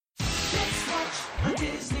a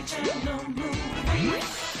Disney Channel movie.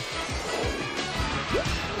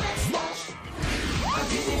 Let's watch a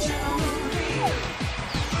Disney Channel movie.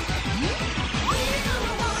 We're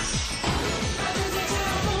gonna watch a Disney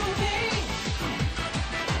Channel movie.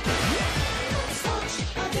 Let's watch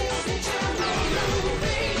a Disney Channel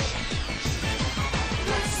movie.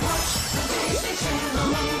 Let's watch a Disney Channel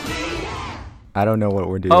movie. I don't know what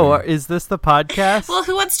we're doing. Oh, is this the podcast? Well,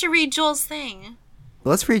 who wants to read Joel's thing?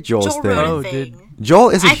 Let's read Joel's Joel thing. wrote a Oh, thing. Joel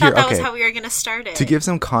isn't I here. thought that Okay. was how we were going to start it. To give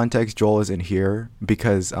some context, Joel isn't here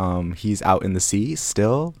because he's out in the sea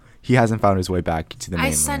still. He hasn't found his way back to the I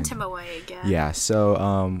mainland. sent him away again. Yeah,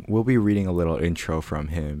 so we'll be reading a little intro from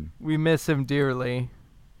him. We miss him dearly.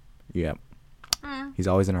 Yep. Mm, He's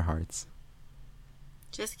always in our hearts.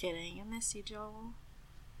 just kidding. I miss you, Joel.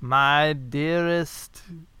 My dearest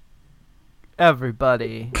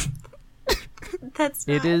everybody, That's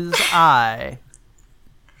it not... is I,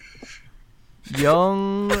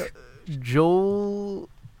 young Joel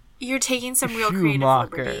You're taking some real creative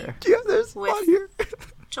liberty. Schumacher. Yeah, there's With- one here.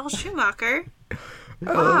 Joel Schumacher?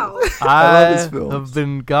 Wow. love I his films. have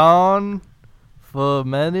been gone for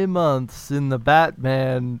many months in the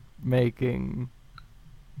Batman making.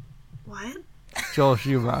 What? Joel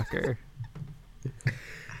Schumacher. Okay.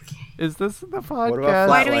 Is this the about podcast?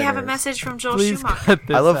 Why do we have a Flatliners. message from Joel Please Schumacher? cut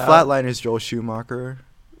this I love out. Flatliners, Joel Schumacher.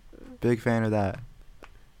 Big fan of that.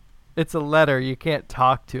 It's a letter. You can't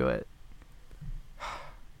talk to it.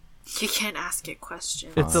 You can't ask it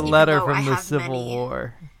questions. It's a even letter though I from the have Civil many.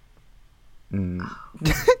 War. Mm.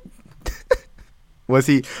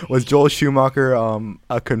 Was Joel Schumacher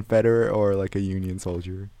a Confederate or like a Union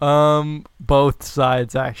soldier? Both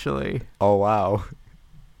sides actually. Oh wow,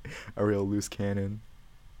 a real loose cannon.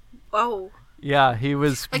 Oh. Yeah, he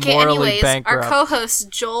was Okay, morally anyways, our bankrupt. co-host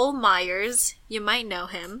Joel Myers, you might know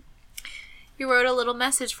him. He wrote a little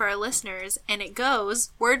message for our listeners, and it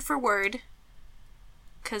goes word for word,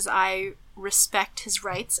 because I respect his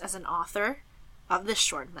rights as an author of this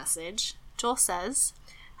short message. Joel says,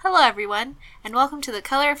 "Hello everyone, and welcome to The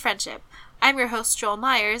Color of Friendship. I'm your host Joel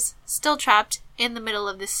Myers, still trapped in the middle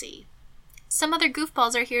of the sea. Some other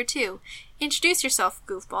goofballs are here too. Introduce yourself,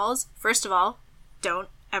 goofballs. First of all, don't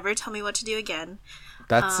ever tell me what to do again.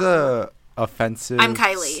 That's a offensive I'm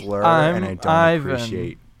Kylie. slur, I'm and I don't Ivan.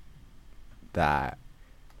 appreciate that.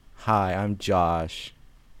 Hi, I'm Josh.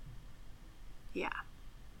 Yeah.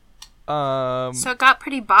 So So it got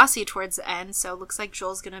pretty bossy towards the end, so it looks like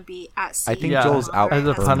Joel's gonna be at sea. I think Yeah, Joel's out as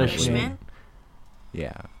a permanently. punishment.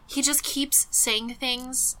 Yeah. He just keeps saying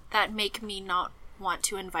things that make me not want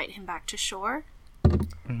to invite him back to shore.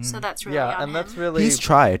 So that's really on yeah, and him. that's really He's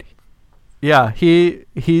tried. yeah. He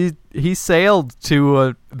sailed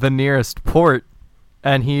to the nearest port,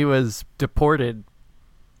 and he was deported.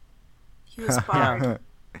 He was barred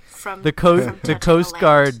from The from the touching Coast land.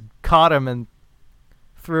 Guard caught him and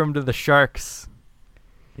threw him to the sharks.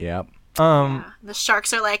 Yep. Yeah. The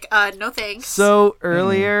sharks are like, no thanks. So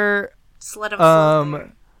earlier, Just let him float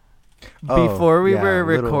there. before we yeah, were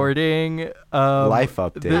little recording, life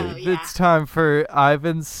update. Oh, yeah. it's time for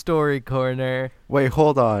Ivan's story corner. Wait,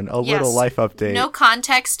 hold on. A Yes. little life update. No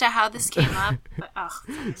context to how this came up.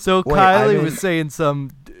 But, So Wait, Kylie Ivan- was saying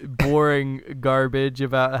some boring garbage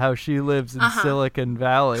about how she lives in Silicon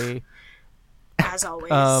Valley, as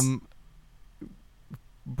always.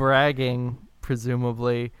 bragging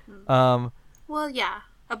presumably, um, Well, yeah,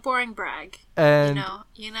 a boring brag. and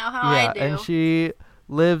You know how yeah, I do. and she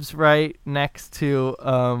lives right next to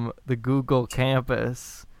the Google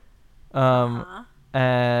campus,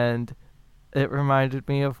 and it reminded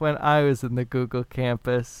me of when I was in the Google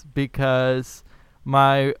campus because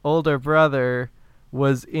my older brother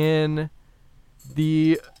was in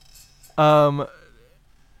the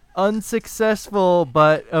unsuccessful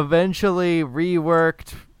but eventually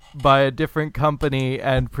reworked by a different company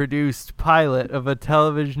and produced pilot of a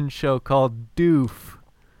television show called Doof.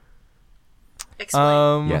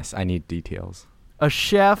 Explain. Yes, I need details. A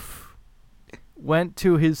chef went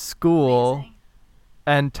to his school Amazing.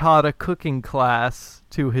 and taught a cooking class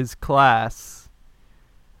to his class.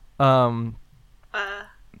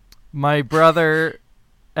 My brother,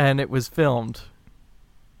 and it was filmed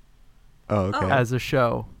Oh, okay. as a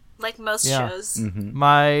show. Like most Yeah. shows. Mhm.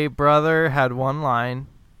 My brother had one line.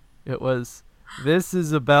 It was, "This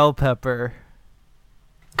is a bell pepper."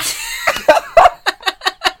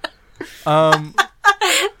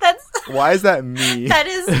 That's Why is that me? that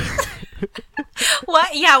is.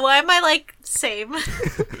 What? Yeah. Why am I like same?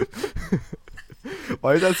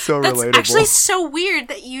 Why is that so That's relatable? actually so weird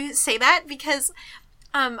that you say that because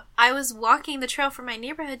I was walking the trail from my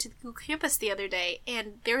neighborhood to the Google campus the other day,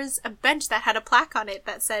 and there was a bench that had a plaque on it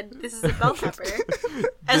that said, "This is a bell pepper."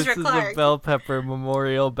 Ezra This is Clark. a bell pepper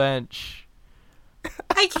memorial bench.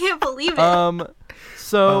 I can't believe it.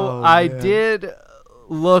 So Oh, I man. did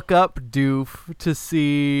look up Doof to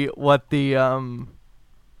see what the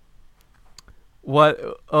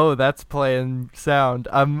that's playing sound.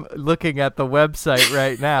 I'm looking at the website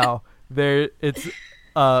right now. It's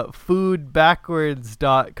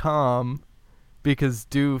foodbackwards.com because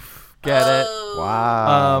Doof, get it. Oh.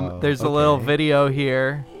 Wow. There's a little Okay. video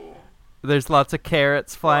here. There's lots of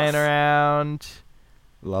carrots flying around.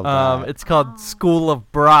 Love that. It's called School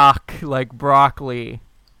of Brock, like broccoli.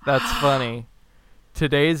 That's funny.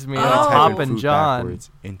 Today's meal, I'm gonna type Pop in and food John.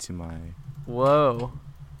 backwards into my Whoa.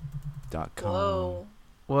 .com.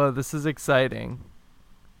 Whoa. This is exciting.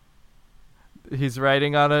 He's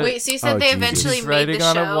writing on a Wait, so you said Oh, they Jesus. eventually He's made writing the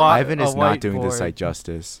on a show? wa- Ivan is a not doing this whiteboard. site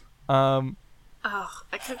justice. Oh,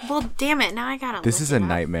 well, damn it! Now I gotta. This look is it a up.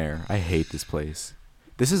 nightmare. I hate this place.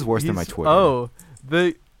 This is worse than my he's- Twitter. Oh,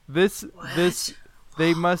 this What?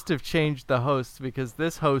 they must have changed the host because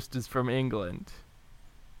this host is from England.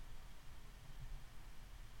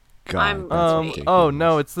 God, I'm- that's Oh ridiculous.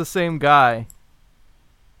 no, it's the same guy.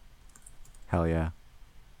 Hell yeah.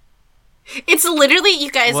 It's literally,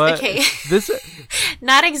 you guys. What? Okay, This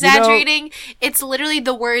not exaggerating. It's literally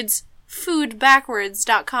the words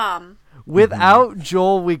foodbackwards.com. without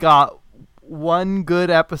Joel, we got one good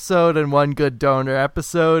episode and one good donor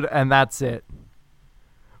episode, and that's it.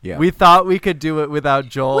 Yeah. We thought we could do it without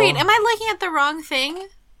Joel. Wait, am I looking at the wrong thing?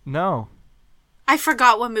 No. I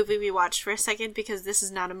forgot what movie we watched for a second because this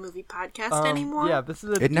is not a movie podcast anymore. Yeah, this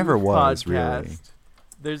is a It never Doof was, podcast. really.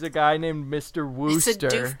 There's a guy named Mr. it's a Wooster.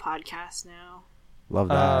 doof podcast now. Love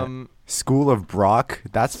that. Um, School of Brock.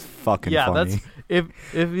 That's fucking yeah, funny. that's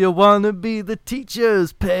if you wanna be the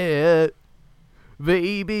teacher's pet,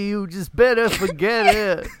 baby, you just better forget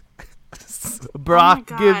it. Brock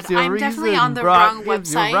oh my gives God, you I'm reason. definitely on the Brock wrong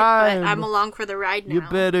gives you website, rhyme. but I'm along for the ride now. You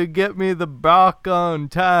better get me the Brock on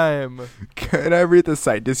time. Can I read the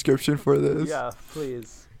site description for this? Yeah,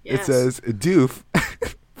 please. It Yes. says doof,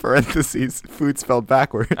 parentheses, food spelled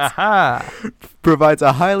backwards, Aha. provides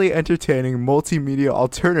a highly entertaining multimedia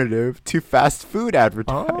alternative to fast food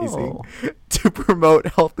advertising to promote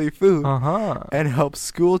healthy food Uh-huh. and help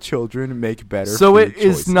school children make better So food it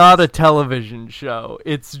is choices. not a television show.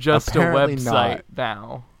 It's just Apparently a website not.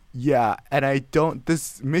 now. Yeah, and I don't.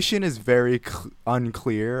 This mission is very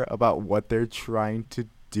unclear about what they're trying to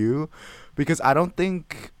do, because I don't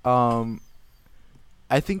think.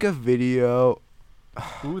 I think a video.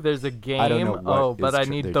 Ooh, there's a game. I don't know what but I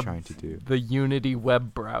need they're trying to do. the Unity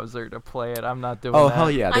web browser to play it. I'm not doing Oh that.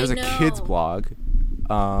 hell yeah! I There's a kids know. blog.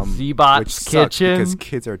 Zbot's which sucks Kitchen. because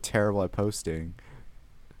kids are terrible at posting.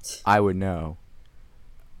 I would know.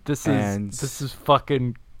 This and- is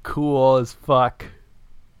fucking cool as fuck.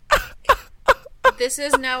 This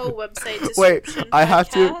is now a website Wait, description. I have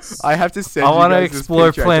podcast. to send I you wanna guys this explore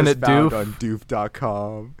picture Planet I just found Doof. on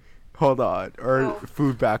doof.com. Hold on, or Oh.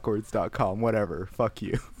 foodbackwards.com, whatever. Fuck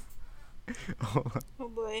you. Hold on. Oh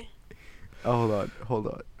boy. Hold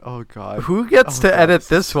on. Oh god. Who gets Oh, to God, edit is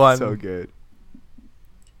this one? So good.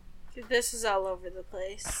 This is all over the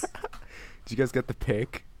place. Did you guys get the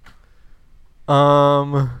pic?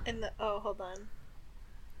 And hold on.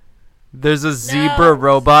 There's a zebra No.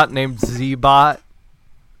 robot named Zbot.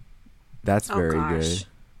 That's Oh, very gosh. good.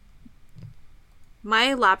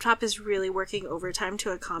 My laptop is really working overtime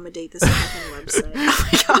to accommodate this fucking website. Oh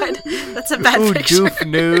my god, that's a bad Ooh, picture. Doof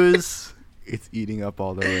News. It's eating up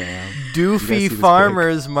all the way around. Doofy see this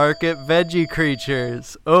farmers market veggie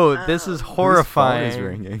creatures. Oh, this is Whose phone is horrifying.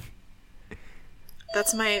 ringing?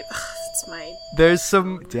 That's my. That's my. There's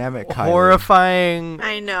some Damn it, Kylie. horrifying.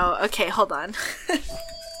 I know. Okay, hold on.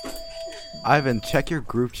 Ivan, check your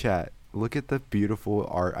group chat. Look at the beautiful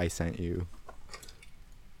art I sent you.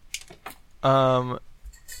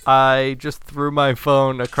 I just threw my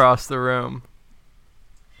phone across the room.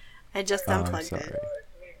 I just Oh, I'm unplugged sorry. it.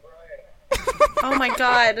 Oh my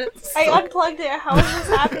god. I unplugged it. How is this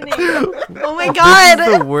happening? Oh my This god.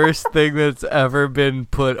 is the worst thing that's ever been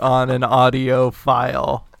put on an audio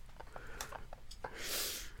file.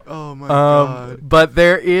 Oh my god. But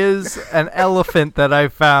there is an elephant that I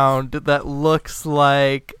found that looks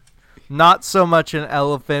like not so much an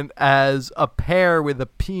elephant as a pear with a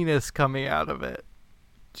penis coming out of it.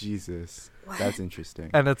 Jesus. What? That's interesting.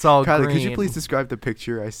 And it's all Kylie, green. could you please describe the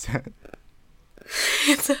picture I sent?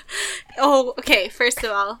 Oh, okay. First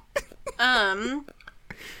of all,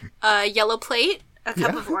 a yellow plate, a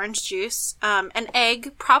cup Yeah. of orange juice, an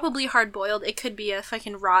egg, probably hard boiled. It could be a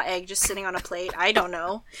fucking raw egg just sitting on a plate. I don't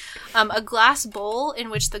know. A glass bowl in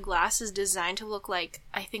which the glass is designed to look like,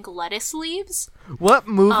 I think, lettuce leaves. What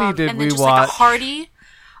movie did and we then just watch? like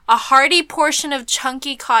a hearty portion of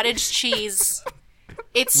chunky cottage cheese.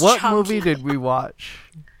 It's What chunky. movie did we watch?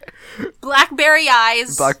 Blackberry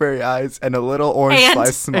eyes. Blackberry eyes and a little orange and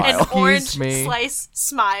slice smile. an Excuse orange me. slice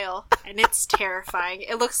smile, and it's terrifying.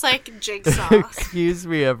 It looks like Jigsaw. Excuse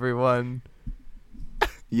me, everyone.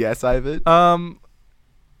 Yes, Ivan.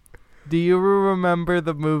 Do you remember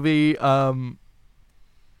the movie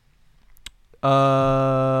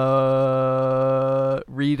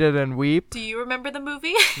Read It and Weep? Do you remember the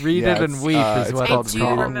movie? Read Yeah, It and it's, Weep is it's what called it's Read It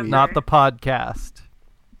called, and Weep. not the podcast.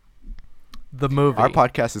 The movie. Our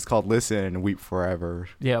podcast is called Listen and Weep Forever.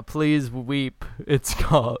 Yeah, please weep. It's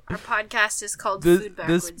called Our podcast is called this Food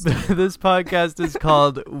this Backwards. this podcast is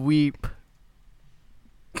called Weep.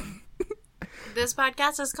 This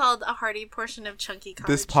podcast is called A Hearty Portion of Chunky Cottage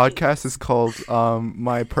This Cheese. podcast is called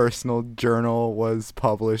My Personal Journal Was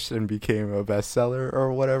Published and Became a Bestseller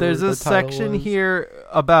or whatever. There's the a title section was. here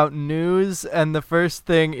about news, and the first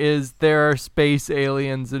thing is there are space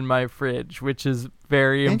aliens in my fridge, which is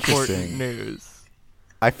very important Interesting. news.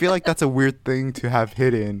 I feel like that's a weird thing to have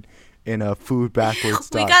hidden in a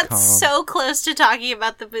foodbackwards.com. We got so close to talking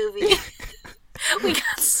about the movie. We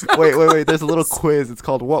got so Wait. There's a little quiz. It's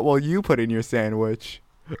called What Will You Put in Your Sandwich?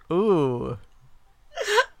 Ooh.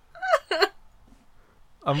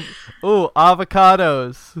 Ooh,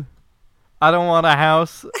 avocados. I don't want a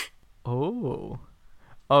house. Oh.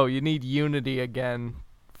 Oh, you need Unity again.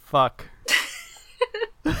 Fuck.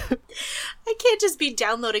 I can't just be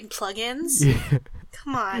downloading plugins. Yeah.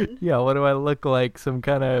 Come on. Yeah, what do I look like? Some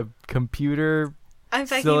kind of computer? I'm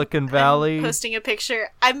fucking, Silicon Valley. I'm posting a picture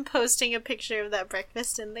of that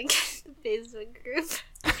breakfast in the Facebook group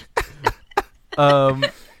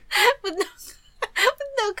with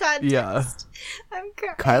no context. Yeah. I'm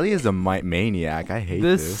crying. Kylie is a maniac. I hate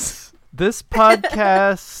this. This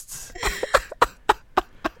podcast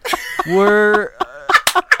we're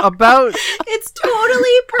about It's totally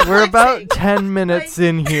perplexing. we're about 10 minutes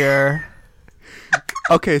in here.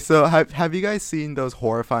 Okay, so have you guys seen those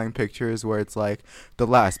horrifying pictures where it's like the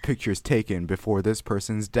last pictures taken before this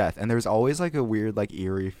person's death, and there's always like a weird like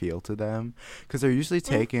eerie feel to them because they're usually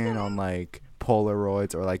taken on like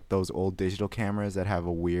Polaroids or like those old digital cameras that have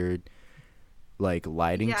a weird like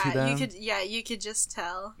lighting to them. you could just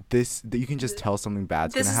tell. You can just tell something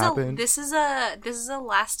bad's gonna happen. This is a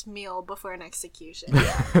last meal before an execution.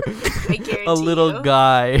 I guarantee A little you.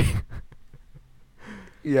 guy.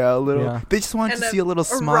 Yeah, a little. Yeah. They just wanted And to a- see a little a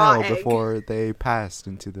raw smile egg. before they passed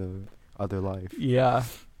into the other life. Yeah.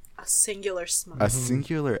 A singular smile. A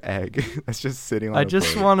singular egg that's just sitting on I a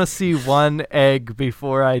just plate. want to see one egg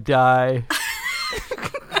before I die.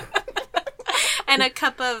 And a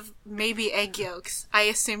cup of maybe egg yolks. I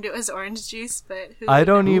assumed it was orange juice, but who I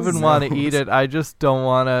don't knows? even want to knows? eat it. I just don't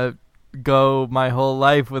want to go my whole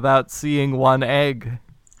life without seeing one egg.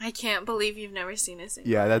 I can't believe you've never seen a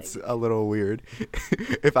single Yeah, egg. that's a little weird.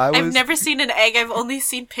 If I was I've never seen an egg. I've only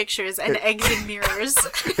seen pictures and eggs in mirrors.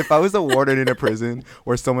 if I was a warden in a prison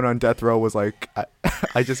or someone on death row was like,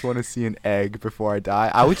 I just want to see an egg before I die,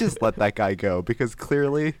 I would just let that guy go because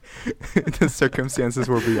clearly the circumstances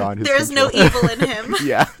were beyond his There is no control. evil in him.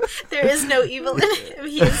 Yeah, There is no evil in him.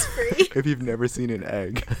 He is free. if you've never seen an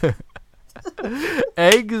egg.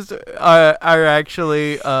 Eggs are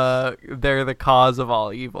actually they're the cause of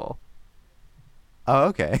all evil. Oh,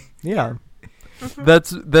 okay. Yeah.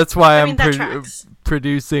 That's why I I'm mean, that tracks.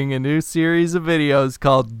 producing a new series of videos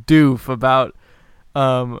called Doof about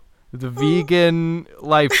the vegan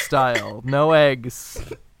lifestyle. No eggs.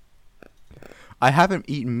 I haven't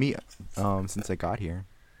eaten meat since I got here.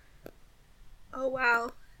 Oh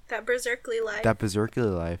wow, that berserkly life. That berserkly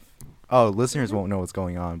life. Oh, listeners won't know what's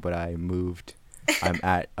going on, but I moved. I'm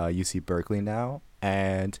at UC Berkeley now,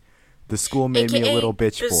 and the school made me a AKA little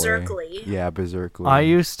bitch boy. Berserkly. Yeah, berserkly. I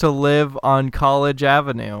used to live on College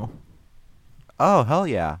Avenue. Oh, hell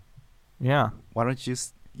yeah. Yeah. Why don't you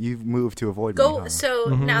you've moved to avoid Go. me, huh? So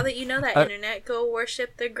Mhm. now that you know that I- internet, go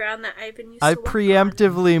worship the ground that Ivan used I to walk on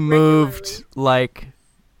preemptively moved regularly. like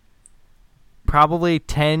probably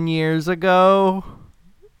 10 years ago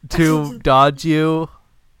to dodge you.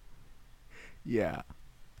 Yeah.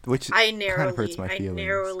 Which I kind narrowly, of hurts my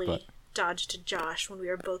feelings. But, dodged Josh when we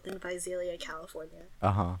were both in Visalia, California.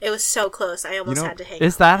 uh-huh. It was so close. I almost know, had to hang.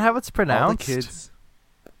 Is out. that how it's All the pronounced? kids...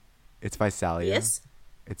 It's Visalia. Yes.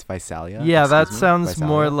 It's Visalia. Yeah, that Excuse me? sounds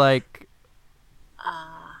more Visalia? like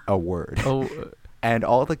a word. oh And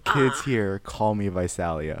all the kids here call me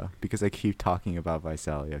Visalia because I keep talking about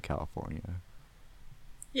Visalia, California.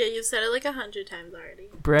 Yeah, you've said it like 100 times already.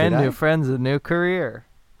 Brand Did new I? friends, a new career.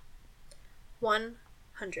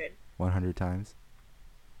 100. 100 times.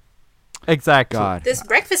 Exactly. God. This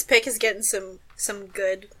breakfast pick is getting some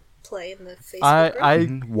good play in the Facebook group. I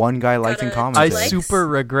Mhm. One guy liked and Gotta I commented. Likes. super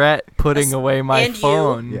regret putting Us- away my and you.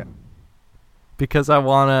 phone Yeah. because I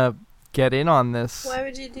want to get in on this. Why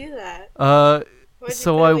would you do that? Uh, Why'd you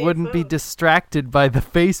so put I away your wouldn't be phone? distracted by the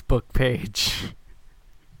Facebook page.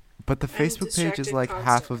 But the Facebook page is distracted like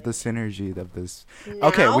half of the synergy of this. Now,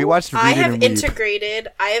 Okay, we watched Read I It have and Weep. integrated.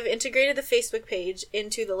 I have integrated the Facebook page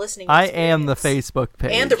into the listening. I am the experience Facebook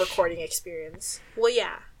page. and the recording experience. Well,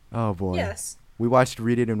 yeah, Oh boy. yes. We watched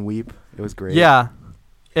Read It and Weep. It was great. Yeah,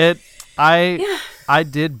 Yeah. I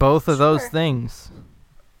did both of those Sure. things.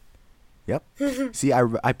 Yep. See, I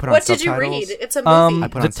put on What did subtitles. you read? It's a movie. I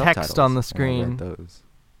put The on text subtitles on the and I read screen. those.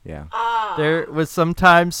 Yeah. There was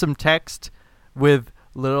sometimes some text with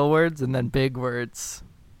little words and then big words.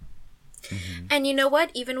 And you know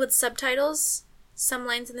what? Even with subtitles, some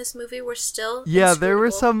lines in this movie were still Yeah, there were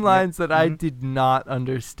inscrutable. some lines that I Mhm. did not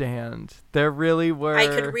understand. There really were. I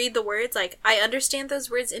could read the words. Like, I understand those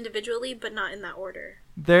words individually, but not in that order.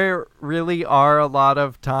 There really are a lot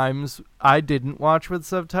of times I didn't watch with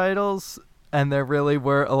subtitles, and there really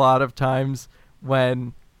were a lot of times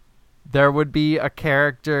when there would be a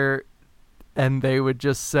character and they would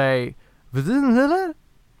just say,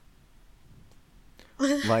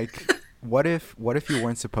 Like, what if you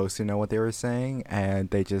weren't supposed to know what they were saying and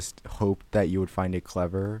they just hoped that you would find it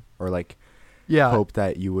clever, or like yeah. hope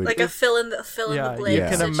that you would Like a fill in the Yeah, blank. you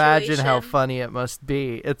can Yeah. imagine how situation. funny it must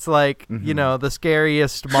be. It's like, you Mhm. know, the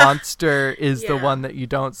scariest monster is the Yeah. one that you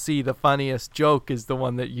don't see. The funniest joke is the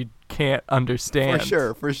one that you can't understand.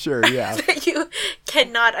 for sure, yeah. that you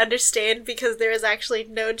cannot understand because there is actually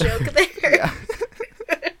no joke there. Yeah.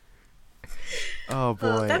 Oh boy.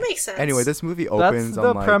 Well, that makes sense. Anyway, this movie That's opens the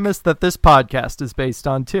on like premise that this podcast is based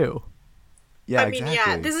on too. yeah, I mean, exactly.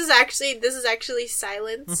 yeah, this is actually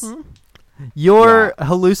silence. Mm-hmm. You're Yeah.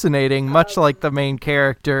 hallucinating, much like the main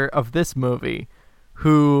character of this movie,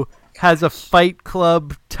 who has a Fight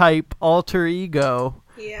Club type alter ego,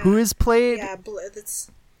 Yeah. who is played. Yeah,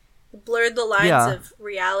 that's blurred the lines Yeah. of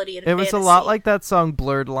reality and It was a fantasy. lot like that song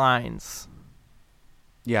 "Blurred Lines."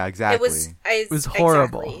 Yeah, exactly. It was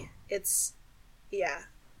horrible. Exactly. It's yeah.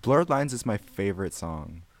 Blurred Lines is my favorite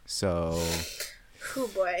song. So Oh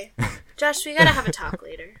boy, Josh, we gotta have a talk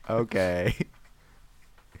later. okay.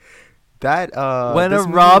 That When this a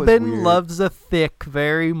movie was robin weird. loves a thick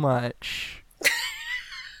very much.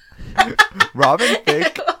 Robin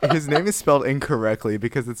Thicke, his name is spelled incorrectly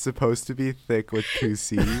because it's supposed to be thick with two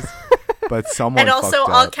C's, but someone And also fucked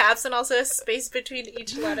all up. caps and also a space between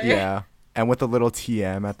each letter. Yeah, and with a little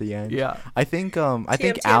TM at the end. Yeah. I think TM.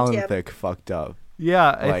 Alan Thicke fucked up. Yeah,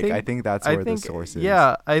 I think that's where the source is.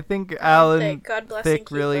 Yeah, I think Alan Thicke, God bless and Thicke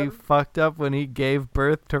keep really him. fucked up when he gave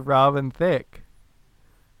birth to Robin Thicke.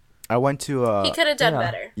 I went to He could have done yeah.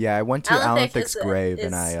 better. yeah, I went to Alan Alan Thicke Thicke's is grave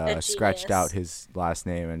and I a scratched genius. out his last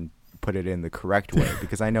name and put it in the correct way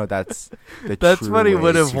because I know that's the That's true what he way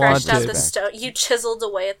would have to Scratched out the respect. stone. You chiseled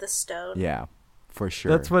away at the stone. Yeah, for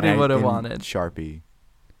sure. That's what he And would have in wanted. Sharpie.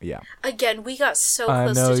 Yeah. Again, we got so I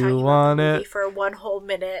close know to you talking about want the movie it. for one whole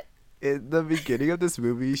minute. In the beginning of this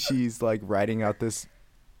movie, she's like writing out this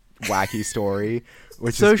wacky story,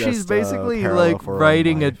 which So is just she's basically parallel like for her own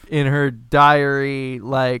writing life. in her diary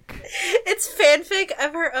like It's fanfic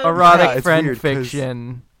of her own. erotic Yeah, it's friend weird 'cause-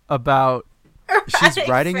 fiction about She's erotic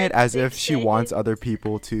writing it friend as if she fiction. wants other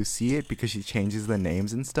people to see it because she changes the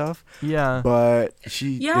names and stuff. yeah. But it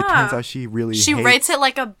Yeah. turns out she really She hates writes it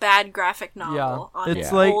like a bad graphic Yeah. novel. On It's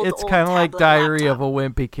an like old, it's old kind of like tablet Diary laptop. of a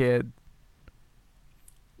Wimpy Kid.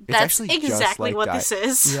 It's That's actually just exactly like what Di- this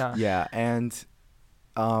is. Yeah. Yeah, and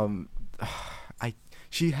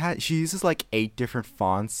she uses like 8 different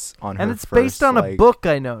fonts on her And it's first, based on a like- book,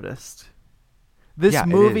 I noticed. This Yeah, it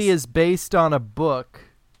movie is. is based on a book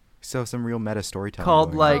So some real meta storytelling called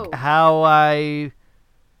going like on. Oh. How I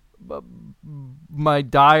My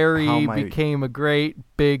Diary How My- Became a Great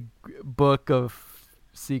Big Book of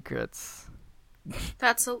Secrets.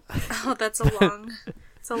 That's a long.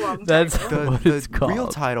 It's a long. That's title. what the it's called. real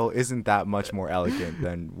title isn't that much more elegant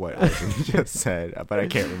than what Evan just said, but I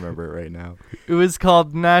can't remember it right now. It was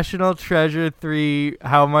called National Treasure 3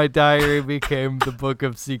 How My Diary Became the Book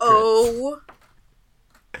of Secrets. Oh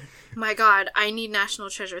my god! I need National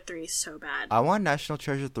Treasure 3 so bad. I want National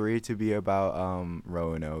Treasure 3 to be about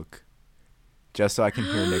Roanoke, just so I can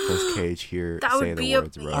hear Nicolas Cage That say would the be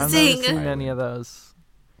words I've Roanoke. never amazing. seen Island. any of those.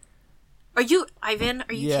 Are you, Ivan?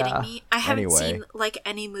 Are you Yeah. kidding me? I haven't Anyway. seen like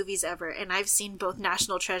any movies ever, and I've seen both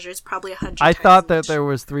National Treasures probably 100 I times. thought that each. there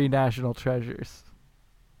was 3 national treasures.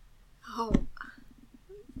 Oh.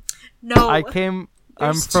 No. I came.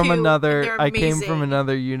 There's I'm from 2, and another. they're I came from amazing.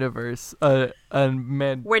 another universe. Where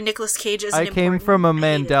Nicolas Cage is. I came from a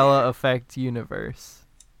Mandela effect universe.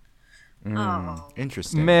 Oh.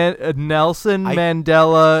 Interesting. Nelson I-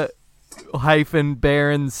 Mandela hyphen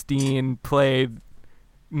Berenstein played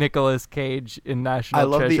Nicolas Cage in National I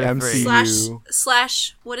love the Treasure 3. MCU.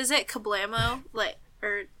 Slash what is it? Kablamo? Like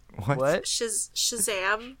or What?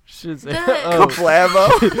 Shazam? Shazam. The- Oh, Kablamo.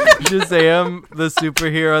 Shazam, the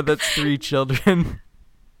superhero that's 3 children.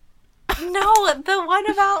 No, the one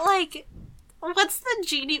about like what's the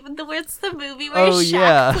genie? What's the movie where Oh, Shaq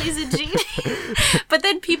yeah. plays a genie? But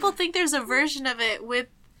then people think there's a version of it with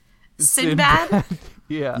Sinbad.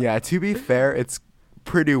 Yeah. Yeah, to be fair, it's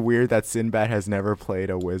pretty weird that Sinbad has never played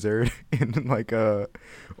a wizard in like a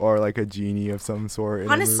genie of some sort. In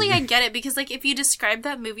a Honestly, movie. I get it because like if you describe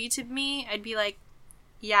that movie to me, I'd be like,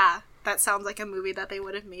 yeah, that sounds like a movie that they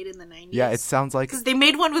would have made in the 90s. Yeah, it sounds like because they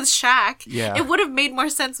made one with Shaq. Yeah. It would have made more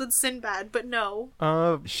sense with Sinbad, but no.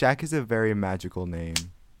 Shaq is a very magical name.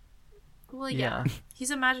 Well, yeah, Yeah. he's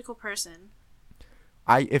a magical person.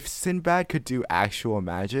 If Sinbad could do actual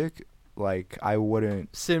magic, like I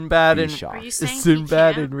wouldn't Sinbad be in shocked. Are you saying he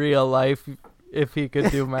Sinbad can't? in real life, if he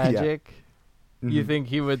could do magic, you Mhm. think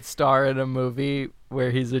he would star in a movie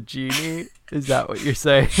where he's a genie? Is that what you're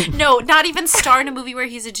saying? No, not even star in a movie where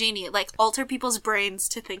he's a genie. Like alter people's brains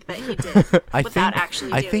to think that he did I without think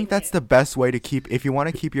actually. I doing think that's it. the best way to keep if you want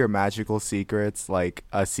to keep your magical secrets like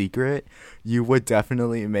a secret, you would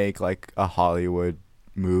definitely make like a Hollywood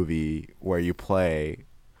movie where you play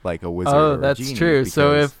like a wizard or Oh, a that's genie, true. So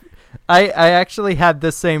because- if I actually had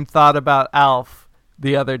the same thought about Alf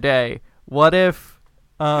the other day. What if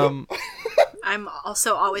I'm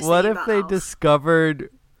also always. what thinking if about they Alf. discovered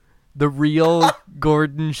the real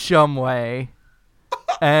Gordon Shumway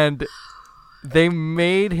and they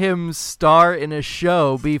made him star in a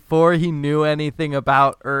show before he knew anything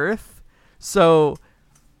about Earth? So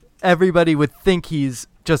everybody would think he's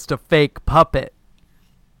just a fake puppet.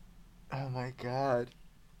 Oh my god.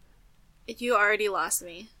 You already lost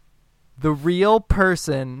me. The real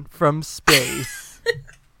person from space,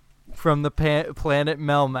 from the planet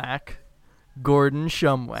Melmac, Gordon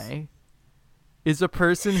Shumway, is a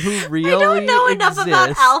person who really I don't know enough about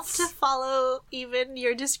exists, Alf to follow even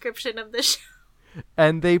your description of the show.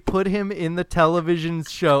 and they put him in the television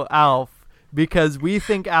show Alf because we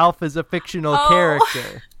think Alf is a fictional Oh.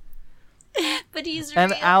 character. But he's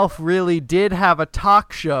And real. Alf really did have a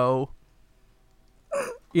talk show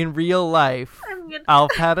in real life. I'm gonna-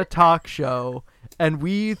 Alf had a talk show, and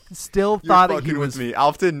we still You're thought fucking he was. with me.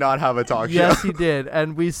 Alf did not have a talk Yes, show. he did,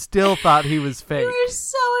 and we still thought he was fake. You're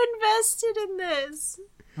so invested in this.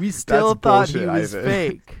 We still That's thought he bullshit, was Ivan.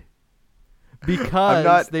 fake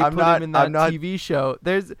because they I'm put not- him in that I'm not- TV show.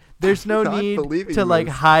 There's no not need believing to like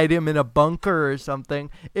this. hide him in a bunker or something.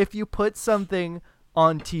 If you put something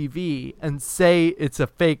on TV and say it's a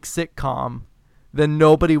fake sitcom, then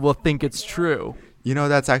nobody will think it's true. You know,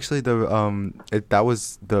 that's actually that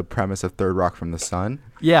was the premise of Third Rock from the Sun.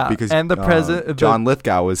 Yeah, Because and the president John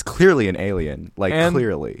Lithgow was clearly an alien, like And-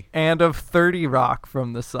 clearly. and of 30 Rock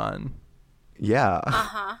from the Sun. Yeah.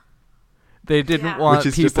 Uh-huh. They didn't Yeah. want Which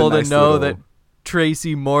is just a people nice to know little- that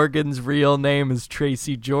Tracy Morgan's real name is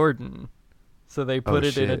Tracy Jordan. So they put Oh,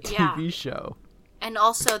 it in a shit. TV Yeah. show. And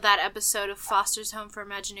also that episode of Foster's Home for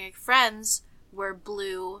Imaginary Friends where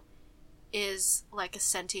Blue is like a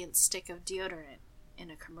sentient stick of deodorant in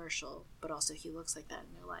a commercial, but also he looks like that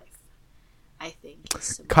in real life. I think is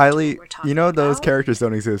similar to what Kylie, we're talking you know those about. characters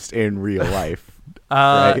don't exist in real life.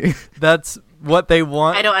 Uh, Right. That's what they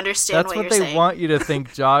want. I don't understand That's what what you're they saying. want you to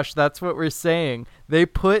think, Josh. That's what we're saying. They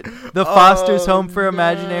put the Foster's Oh, Home for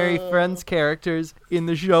Imaginary no. Friends characters in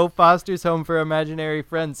the show Foster's Home for Imaginary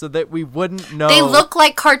Friends so that we wouldn't know. They look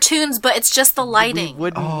like cartoons, but it's just the we lighting.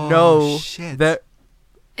 wouldn't Oh, know shit. that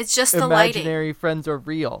It's just the lighting. imaginary friends are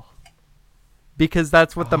real. Because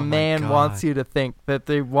that's what the Oh my man wants God. you to think. That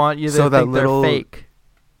they want you to So that think little- they're fake.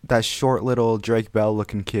 That short little Drake Bell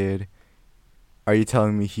looking kid. Are you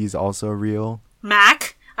telling me he's also real?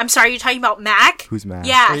 Mac? I'm sorry, you're talking about Mac? Who's Mac?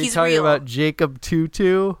 Yeah, Are you he's talking real. about Jacob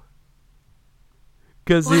Tutu?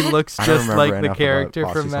 Because he What? looks I don't just remember like the enough about character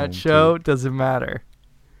from Foster's that Home, show. too. Doesn't matter.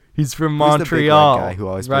 He's from Who's the big red Montreal. guy who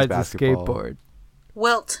always plays rides a basketball? skateboard.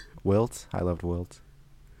 Wilt. Wilt? I loved Wilt.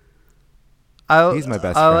 I, He's my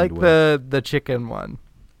best I friend, like Will. the chicken one.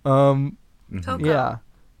 Um, Mhm. Coco. yeah.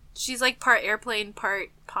 She's like part airplane, part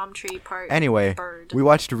palm tree, part Anyway, bird. we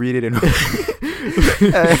watched Read It and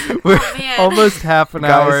We're Oh, man. almost half an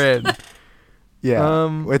hour in. yeah.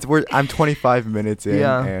 I'm 25 minutes in,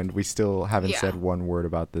 Yeah. and we still haven't Yeah. said one word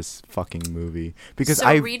about this fucking movie because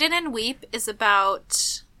So Read It and Weep is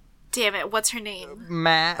about... Damn it, what's her name?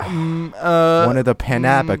 one of the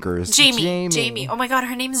Panapicers. Jamie. Oh my god,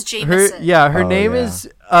 her name is Jameson. Her Oh, name yeah. is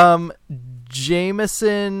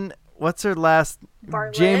Jameson. What's her last?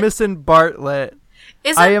 Bartlett? Jameson Bartlett.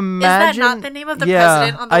 Is I that imagine. not the name of the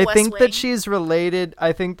president on the I West think Wing? that she's related.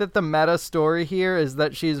 I think that the meta story here is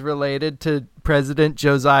that she's related to President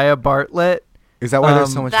Josiah Bartlett. Is that why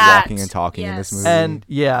there's so much That, walking and talking in this yes. movie? And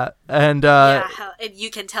yeah, you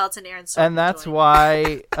can tell it's an Aaron Sorkin and that's joint.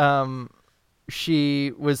 why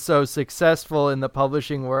she was so successful in the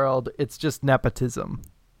publishing world. It's just nepotism,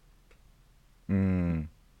 Mm.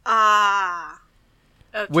 Ah.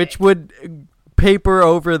 Okay. which would paper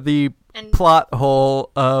over the And- plot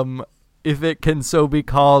hole, if it can so be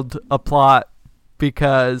called a plot,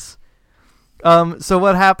 because so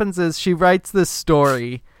what happens is she writes this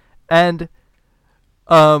story, and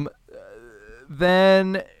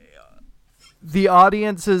then the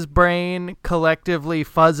audience's brain collectively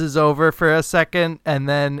fuzzes over for a second, and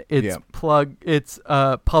then it's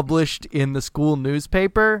published in the school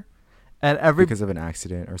newspaper, and Because of an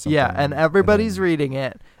accident or something. and everybody's then- reading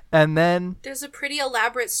it, and then There's a pretty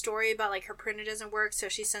elaborate story about like her printer doesn't work, so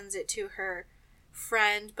she sends it to her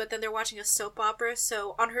friend, but then they're watching a soap opera,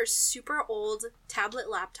 so on her super old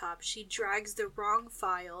tablet laptop, she drags the wrong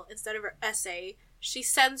file. Instead of her essay, she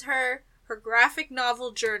sends her graphic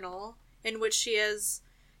novel journal, in which she has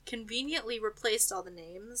conveniently replaced all the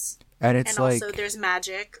names. And it's and like also there's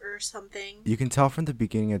magic or something. you can tell from the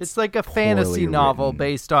beginning it's like a poorly fantasy novel written.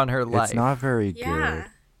 based on her life. It's not very Yeah. good.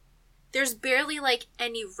 There's barely like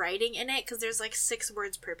any writing in it because there's like 6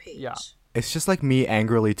 words per page. Yeah. It's just like me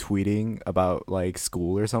angrily tweeting about like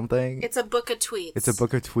school or something. It's a book of tweets. It's a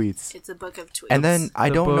book of tweets. It's a book of tweets. And then I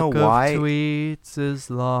The don't know book of why tweets is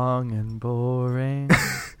long and boring.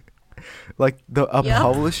 like a Yep.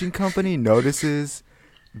 publishing company notices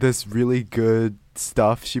this really good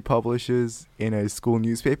stuff she publishes in a school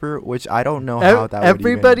newspaper, which I don't know how that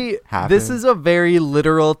Everybody, would even happen. this is a very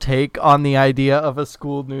literal take on the idea of a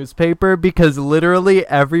school newspaper, because literally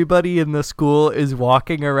everybody in the school is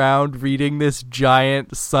walking around reading this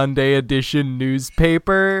giant Sunday edition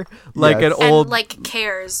newspaper, like Yes. an and old like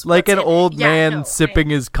cares. like what's an in old it. Yeah, man no, sipping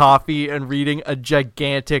right. his coffee and reading a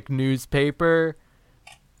gigantic newspaper.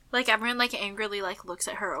 Like everyone like angrily like looks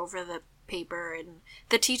at her over the paper, and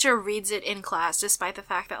the teacher reads it in class despite the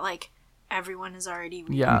fact that like everyone is already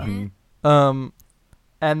reading Yeah. it.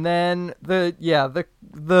 And then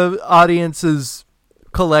the audience's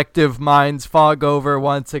collective minds fog over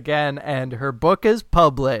once again, and her book is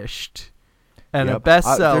published and a Yep.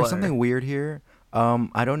 bestseller. There's something weird here.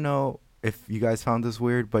 I don't know if you guys found this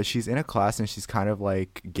weird, but she's in a class and she's kind of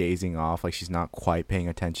like gazing off, like she's not quite paying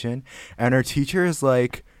attention. And her teacher is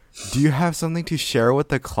like, "Do you have something to share with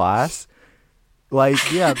the class?"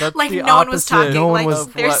 Like, Yeah, that's Like the no one was opposite talking. No one like was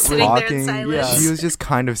they're what sitting we- there in talking. silence. She was just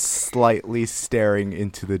kind of slightly staring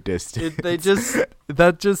into the distance.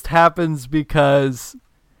 That just happens because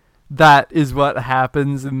that is what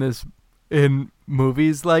happens in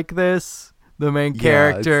movies like this. The main Yeah,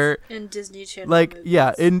 character, In Disney Channel like, movies,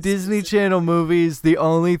 yeah, in Disney Channel movies, the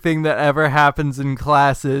only thing that ever happens in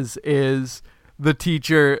classes is the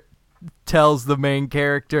teacher tells the main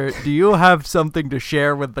character, "Do you have something to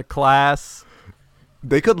share with the class?"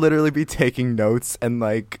 They could literally be taking notes and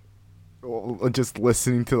like just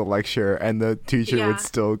listening to the lecture, and the teacher Yeah. would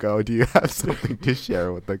still go, "Do you have something to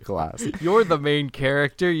share with the class?" You're the main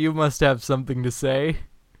character. You must have something to say.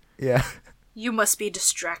 Yeah. You must be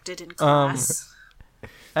distracted in class.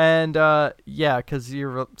 And yeah, because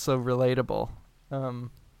you're so relatable.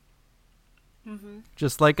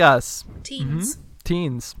 Just like us, Teens.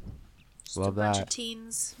 teens. Just Love a bunch that. of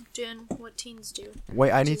teens doing what teens do.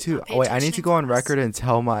 Wait, I need Do to not pay wait. I attention need to in go on class. record and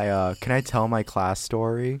tell my. Can I tell my class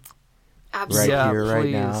story? Absolutely. Yeah, here, right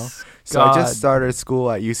now. please. So I God. just started school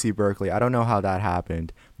at UC Berkeley. I don't know how that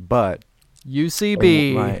happened, but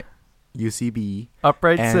UCB, my UCB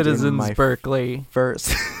Upright and in Citizens my Berkeley.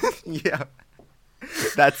 first. Yeah,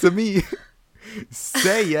 that's a me.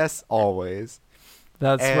 Say yes always.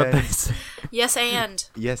 That's what they And- say. Yes, and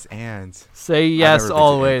Yes, and Say never yes been to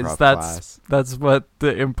always. improv That's class. that's what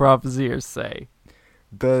the improvisers say.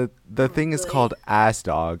 the thing is Really? called Ass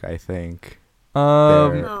Dog. I think Their-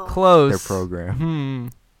 Oh. Close. their program.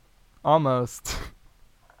 Almost.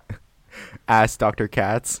 Ask Dr.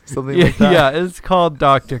 Katz, something Yeah, like that. yeah, it's called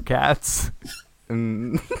Dr. Katz.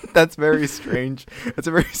 That's very strange. That's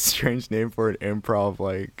a very strange name for an improv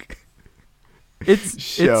like. It's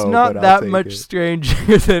show, not but I'll that take much it.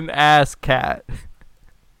 stranger than Ass Cat.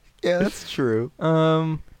 Yeah, that's true.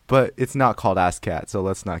 Um, But it's not called Ass Cat, so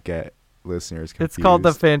let's not get listeners confused. it's called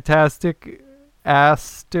the Fantastic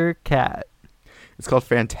Aster Cat. It's called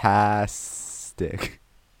Fantastic.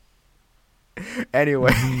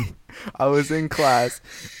 Anyway, I was in class,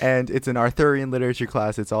 and it's an Arthurian literature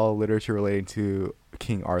class. It's all literature relating to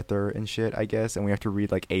King Arthur and shit, I guess. And we have to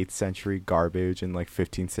read like 8th century garbage and like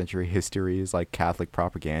 15th century histories, like Catholic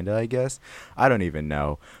propaganda, I guess. I don't even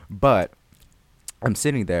know. But I'm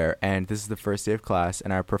sitting there, and this is the first day of class,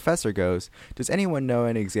 and our professor goes, "Does anyone know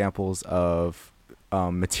any examples of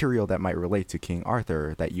material that might relate to King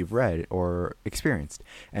Arthur that you've read or experienced?"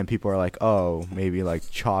 And people are like, "Oh, maybe like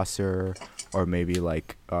Chaucer, or maybe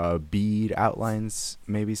like Bede outlines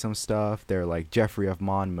maybe some stuff." They're like, Geoffrey of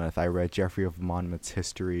Monmouth. I read Geoffrey of Monmouth's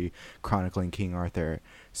history chronicling King Arthur.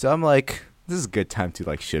 So I'm like, this is a good time to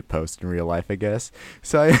like shitpost in real life, I guess.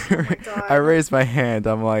 So God. I raised my hand.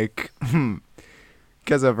 I'm like, you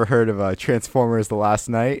guys ever heard of Transformers: The Last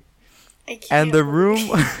Night? I can't And the believe-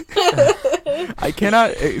 room, I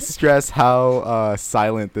cannot stress how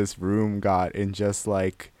silent this room got in just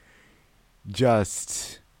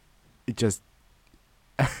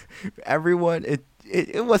everyone.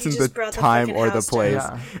 It wasn't just the brought the time fucking or the house down. place.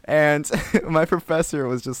 Yeah. And my professor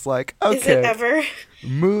was just like, Is it okay, ever?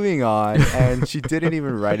 moving on. And she didn't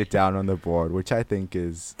even write it down on the board, which I think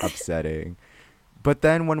is upsetting. But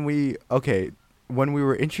then when we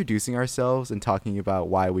were introducing ourselves and talking about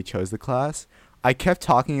why we chose the class, I kept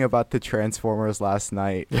talking about the Transformers Last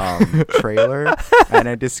Night trailer, and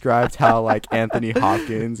I described how like Anthony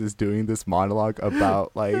Hopkins is doing this monologue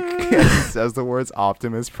about like he says the words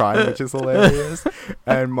Optimus Prime, which is hilarious,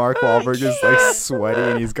 and Mark Wahlberg is like sweaty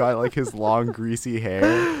and he's got like his long greasy hair,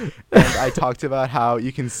 and I talked about how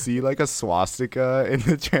you can see like a swastika in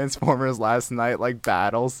the Transformers Last Night like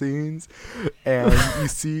battle scenes, and you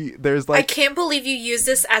see there's I like can't believe you use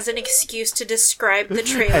this as an excuse to describe the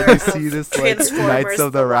trailer and you of see this like Transformers: Knights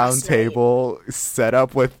of the Round Last Night. Table set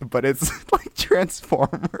up with, but it's like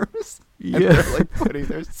Transformers, and Yeah. they're like putting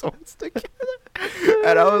their swords together,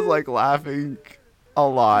 and I was like laughing a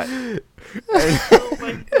lot, and Oh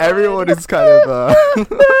my God. everyone is kind of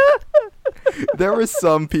there were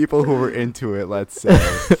some people who were into it, let's say,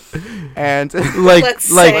 and Like Let's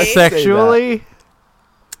like say- sexually.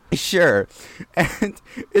 sure. And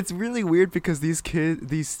it's really weird because these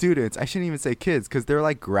students, I shouldn't even say kids, because they're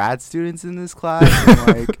like grad students in this class,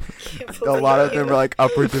 and like Can't a lot of believe them are like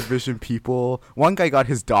upper division people. One guy got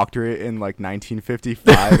his doctorate in like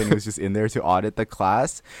 1955 and he was just in there to audit the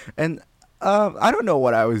class, and I don't know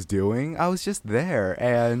what I was doing. I was just there,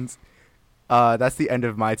 and that's the end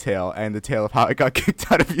of my tale and the tale of how I got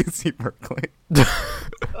kicked out of UC Berkeley.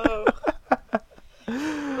 Oh.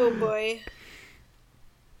 Oh boy.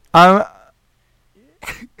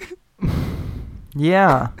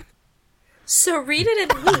 Yeah. So read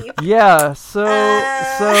it and weep. Yeah, so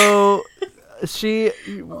Uh. she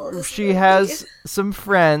this she has some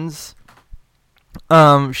friends.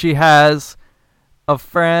 She has a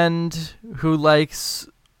friend who likes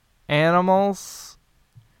animals,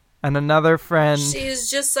 and another friend.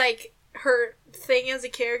 She's just like, her thing as a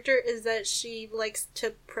character is that she likes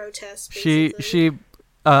to protest. She Basically.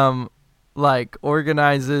 like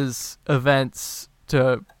organizes events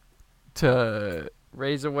to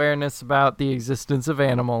raise awareness about the existence of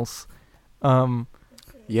animals.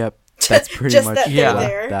 Yep, that's pretty Just much that they're what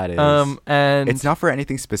there. that is. And It's not for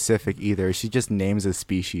anything specific either. She just names a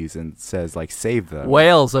species and says like save them.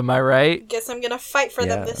 whales, am I right? Guess I'm gonna fight for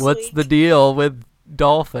them Yeah. this What's week. the deal with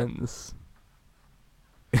dolphins?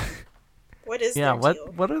 What is Yeah, their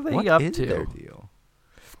deal? what are they What up is to? their deal?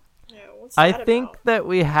 Yeah, what's I that think about? that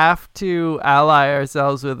we have to ally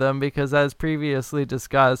ourselves with them because, as previously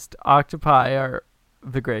discussed, octopi are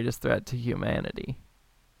the greatest threat to humanity.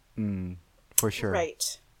 For sure.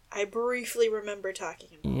 Right. I briefly remember talking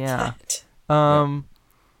about Yeah. that.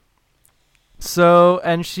 So,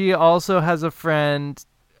 and she also has a friend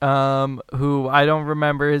who I don't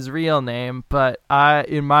remember his real name, but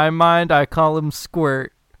in my mind, I call him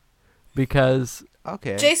Squirt because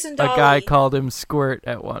Okay. Jason a Dolly. guy called him Squirt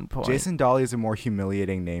at one point. Jason Dolly is a more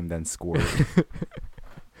humiliating name than Squirt.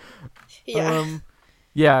 Yeah.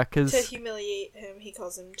 Yeah, to because humiliate him, he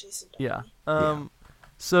calls him Jason Dolly. yeah. Yeah.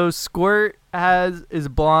 So Squirt is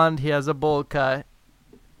blonde. He has a bowl cut.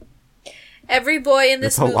 Every boy in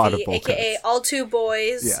this There's a lot of movie, bowl aka cuts. all two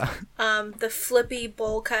boys, Yeah. the flippy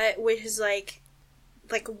bowl cut, which is like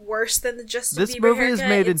worse than the Justin This Bieber movie is haircut.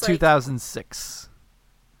 made in It's like- 2006.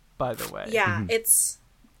 by the way. Yeah, it's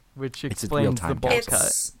Which It's a real explains the time bowl capsule. cut.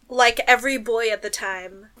 it's like every boy at the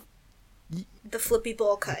time. The flippy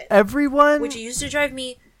bowl cut. Everyone Which used to drive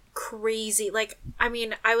me crazy. Like, I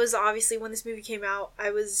mean, I was obviously, when this movie came out,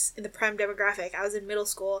 I was in the prime demographic. I was in middle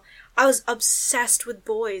school. I was obsessed with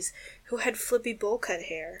boys who had flippy bowl cut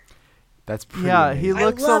hair. That's pretty Yeah, he amazing.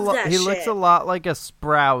 looks a love lot that he looks shit. a lot like a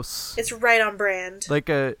Sprouse. It's right on brand. Like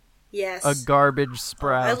a Yes. garbage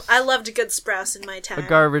Sprouse. I loved a good Sprouse in my a time.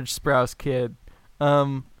 garbage Sprouse kid.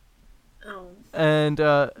 Oh, And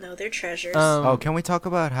no, they're treasures. Oh, can we talk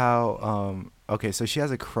about how okay, so she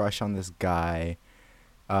has a crush on this guy.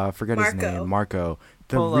 Forget his Marco. name. Marco.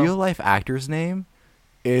 The Hold on. real life actor's name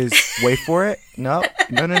is wait for it. No.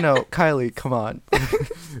 Kylie, come on.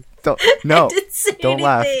 No. didn't say Don't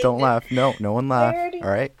laugh. anything. Don't laugh. No one laugh. already- All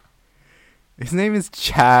right. His name is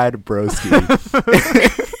Chad Broski.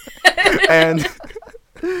 And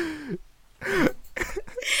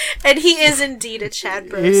And he is indeed a Chad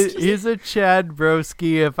Broski. he's a Chad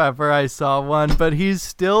Broski if ever I saw one, but he's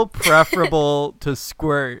still preferable to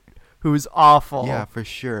Squirt, who's awful. yeah, for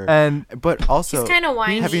sure. And But also, He's kind of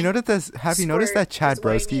whiny. have you noticed this? Have you noticed Squirt that Chad is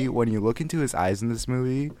whiny. Broski, when you look into his eyes in this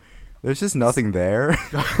movie, there's just nothing there.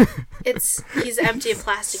 He's empty of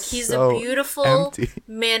plastic. He's So a beautiful empty.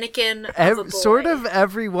 mannequin of a boy. sort of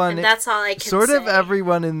everyone And that's all I can sort of say.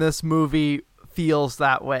 everyone in this movie feels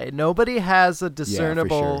that way. Nobody has a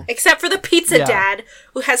discernible sure. Except for the pizza Yeah. dad,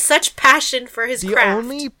 who has such passion for his The craft.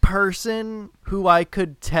 only person who I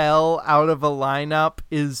could tell out of a lineup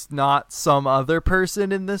is not some other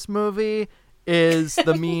person in this movie is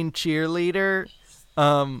the mean cheerleader.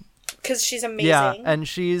 Because she's amazing. Yeah, and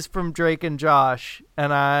she's from Drake and Josh,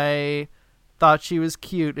 and I thought she was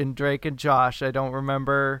cute in Drake and Josh. I don't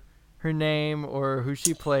remember her name or who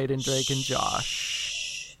she played in Drake and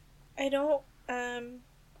Josh. I don't,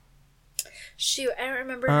 shoot, I don't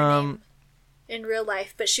remember her name in real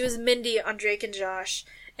life, but she was Mindy on Drake and Josh,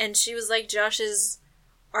 and she was like Josh's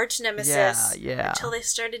arch nemesis Yeah. until they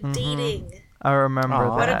started dating. I remember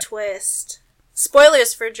Aw. What a that. twist.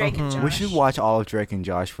 Spoilers for Drake and Josh. We should watch all of Drake and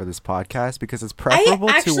Josh for this podcast because it's I preferable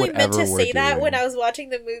to actually whatever meant to we're say that doing. when I was watching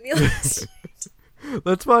the movie last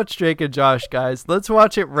Let's watch Drake and Josh, guys. Let's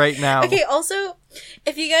watch it right now. Okay, also,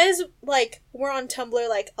 if you guys, like, were on Tumblr,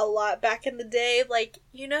 like, a lot back in the day, like,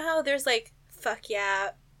 you know how there's, like, fuck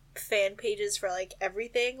yeah fan pages for, like,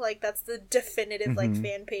 everything? Like, that's the definitive, like,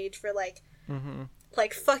 fan page for, like,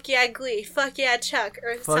 like, fuck yeah Glee, fuck yeah Chuck,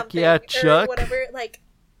 or Fuck something. yeah, Or Chuck. whatever, like...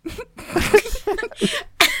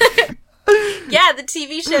 yeah, the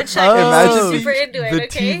TV show Chuck. I was Oh, super into it, the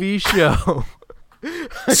okay? TV show. I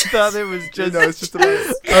thought it was just No, it's just about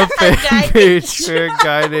a fan guy named page for a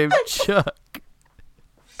guy named Chuck.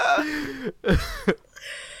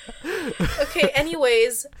 Okay,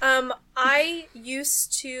 anyways, I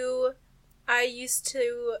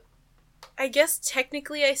guess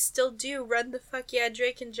technically I still do run the fuck yeah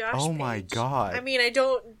Drake and Josh Oh my page. god. I mean, I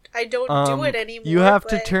don't do it anymore. You have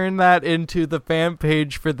to but turn that into the fan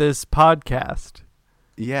page for this podcast.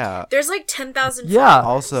 Yeah. There's like 10,000 Yeah.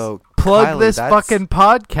 Also, Plug Kylie, this that's- fucking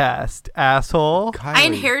podcast, asshole. Kylie, I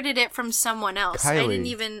inherited it from someone else. I Kylie.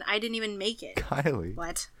 didn't even make it. Kylie,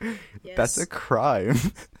 What? Yes. that's a crime.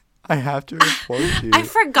 I have to report you. I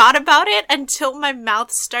forgot about it until my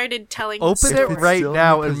mouth started telling the Open story. it It's right still in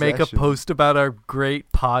now and make a possession. post about our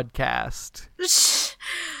great podcast.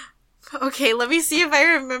 Okay, let me see if I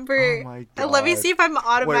remember. Oh my Let me God. see if I'm Wait,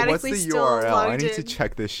 automatically what's the still URL? logged I need in. to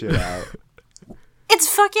check this shit out. It's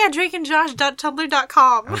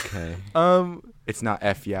fuckyeahdrakeandjosh.tumblr.com. Okay. It's not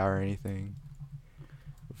F yeah or anything.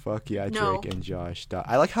 Fuck yeah, No. Drake and Josh.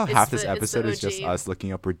 I like how It's half this the- it's the episode is just OG. us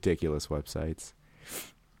looking up ridiculous websites.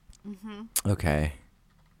 Okay.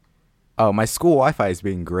 Oh, my school Wi-Fi is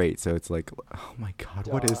being great, so it's like, oh my god,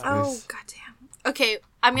 what is Oh, this? goddamn. Okay,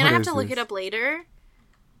 I'm gonna What have is to look this? it up later,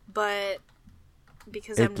 but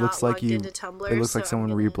because I'm It not looks like logged you. into Tumblr, It looks like so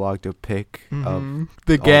someone I'm gonna- reblogged a pic of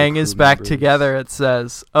The all gang the is crew back members. together, it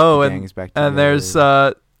says. Oh, The and, gang is back and there's,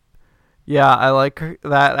 together. yeah, I like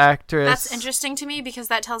that actress. That's interesting to me because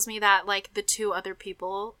that tells me that like the two other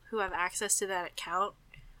people who have access to that account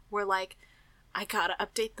were like, I gotta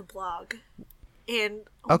update the blog, and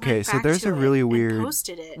Okay, went so back there's to a it really and weird-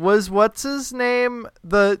 posted it. Was what's his name?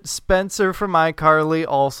 The Spencer from iCarly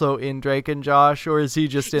also in Drake and Josh, or is he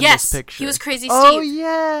just in Yes, this picture? he was Crazy Oh Steve.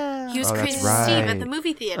 yeah. He was Oh, that's Crazy Steve at the right.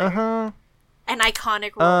 movie theater. Uh-huh. An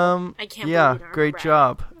iconic role. I can't Yeah, believe I don't great remember it.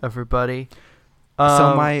 job, everybody.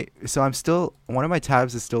 So I'm still, one of my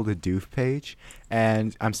tabs is still the doof page,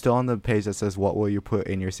 and I'm still on the page that says what will you put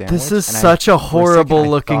in your sandwich. This is and such for a second, horrible I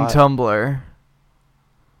looking thought- Tumblr.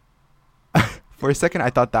 For a second, I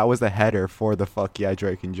thought that was the header for the "Fuck Yeah,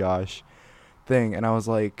 Drake and Josh" thing, and I was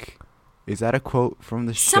like, "Is that a quote from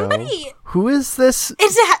the show?" Somebody, Who is this?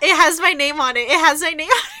 it has my name on it. It has my name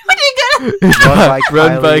on it. What are you gonna? Run by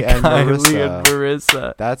Run by Kylie Kylie and and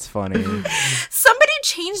Marissa. That's funny. Somebody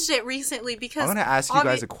changed it recently because I'm gonna ask you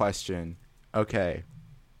guys obvi- a question. Okay,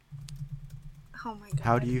 Oh my god.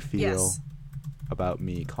 how do you feel Yes. about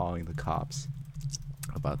me calling the cops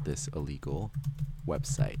about this illegal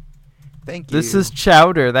website? Thank you. This is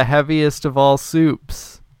chowder, the heaviest of all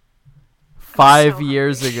soups. 5 so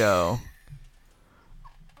years hungry. ago.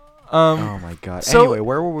 Oh my god. So Anyway,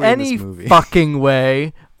 where were we in any this movie? fucking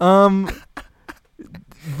way. The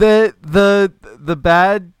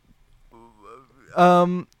bad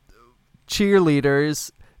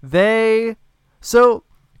cheerleaders,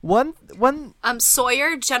 one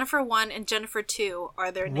Sawyer, Jennifer 1 and Jennifer 2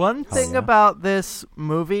 are their names. one thing yeah. about this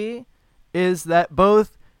movie is that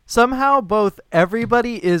both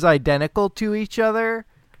everybody is identical to each other.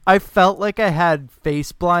 I felt like I had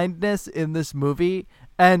face blindness in this movie,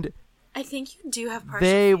 and I think you do have partial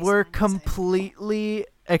they face were blindness, completely,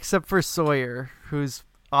 except for Sawyer, who's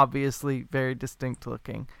obviously very distinct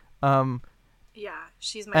looking. Yeah,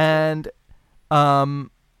 she's my favorite. And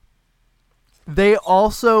they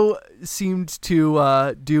also seemed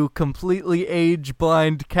to do completely age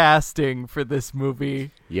blind casting for this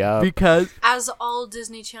movie Yeah. because As all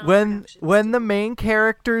Disney Channel when productions the do. main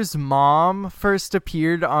character's mom first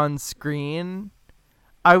appeared on screen,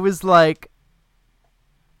 I was like,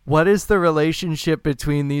 what is the relationship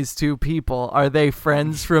between these two people? Are they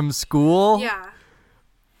friends from school? Yeah.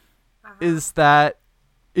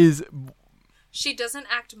 Is She doesn't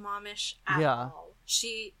act momish at Yeah. all.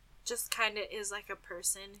 She just kind of is like a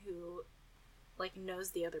person who like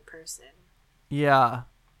knows the other person. yeah.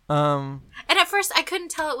 And at first I couldn't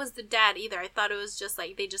tell it was the dad either. I thought it was just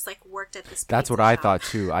like they just like worked at this That's pizza what I shop. thought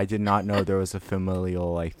too. I did not know there was a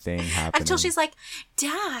familial like thing happening. Until she's like,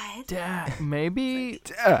 "Dad." Dad, maybe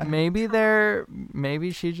Dad.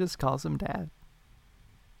 maybe she just calls him dad.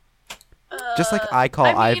 Just like I call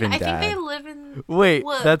Ivan I Dad. think they live in Wait,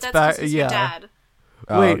 Well, that's back. 'cause he's your Yeah. dad.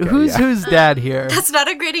 Oh, Wait, okay, who's yeah. who's dad here? That's not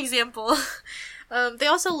a great example. They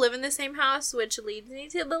also live in the same house, which leads me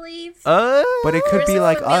to believe. But it could There's be a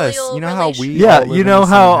like us. familial You know how we Yeah, all live you in know the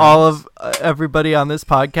how same all house? of everybody on this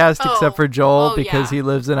podcast, Oh. except for Joel, Oh, because yeah. he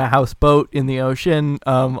lives in a houseboat in the ocean,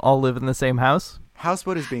 all live in the same house.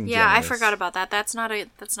 Houseboat is being Yeah, I generous. forgot about that. That's not a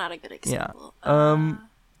good example.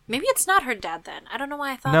 Maybe it's not her dad then. I don't know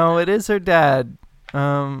why I thought. No, that. it is her dad.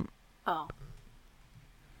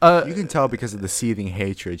 Oh, You can tell because of the seething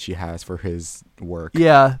hatred she has for his work.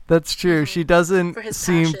 Yeah, that's true. She doesn't For his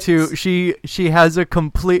seem to. passions. She has a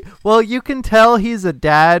complete. Well, you can tell he's a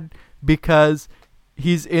dad because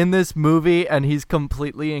he's in this movie and he's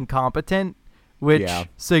completely incompetent, which Yeah.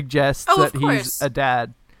 suggests Oh, of that he's course. a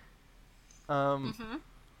dad.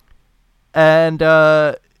 And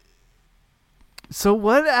so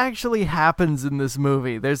what actually happens in this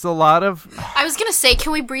movie? There's a lot of I was gonna say,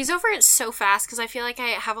 can we breeze over it so fast? Because I feel like I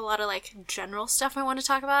have a lot of like general stuff I want to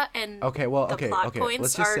talk about, and Okay, well, the okay, plot okay, points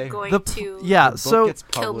let's just are say- going the to yeah. The book So gets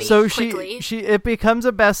kill me. published. so quickly. she it becomes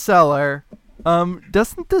a bestseller.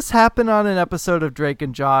 Doesn't this happen on an episode of Drake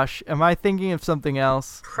and Josh? Am I thinking of something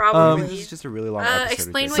else? Probably. This is just a really long episode.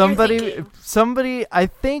 explain of what Drake. you're Somebody, thinking. somebody. I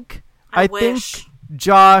think. I think wish.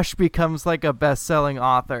 Josh becomes like a best-selling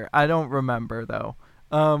author. I don't remember though.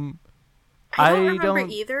 I don't remember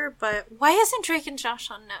don't- either, but why isn't Drake and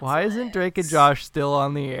Josh on Netflix? Why isn't Drake and Josh still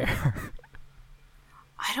on the air?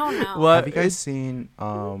 I don't know. What? Have you guys seen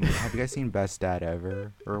Best Dad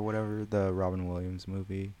Ever or whatever, the Robin Williams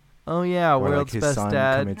movie? Oh yeah, Where like World's his Best son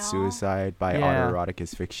Dad. commits No. suicide by Yeah. autoerotic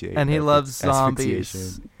asphyxiation. And he loves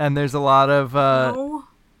zombies. And there's a lot of No.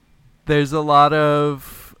 there's a lot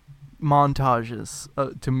of montages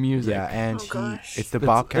to music. Yeah, and Oh, gosh. it's the It's-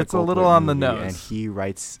 Bobcat it's a little Goldthwait on the movie,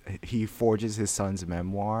 nose. and he forges his son's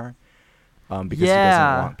memoir because he Yeah.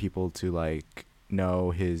 doesn't want people to like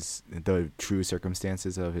know the true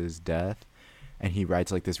circumstances of his death, and he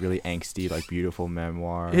writes like this really angsty, like beautiful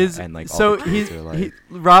memoir. And like all so the kids are like,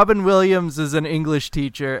 Robin Williams is an English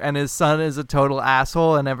teacher and his son is a total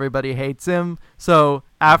asshole and everybody hates him. So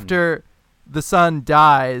after the son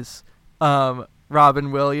dies,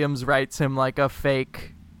 Robin Williams writes him like a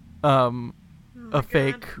fake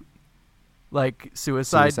fake like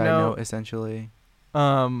suicide note essentially.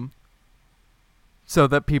 so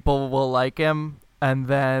that people will like him, and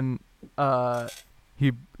then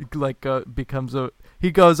he like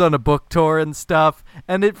he goes on a book tour and stuff,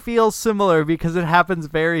 and it feels similar because it happens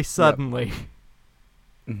very suddenly.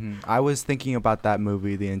 I was thinking about that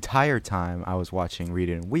movie the entire time I was watching Read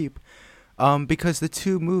and Weep, Because the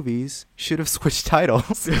two movies should have switched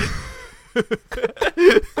titles.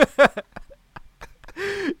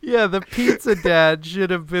 Yeah, the Pizza Dad should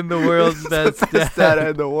have been the world's best Best dad. dad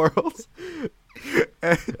in the world.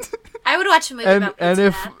 I would watch a movie And about and Pizza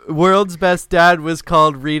if Dad. World's Best Dad was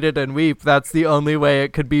called Read It and Weep, that's the only way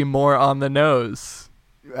it could be more on the nose.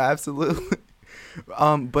 Absolutely.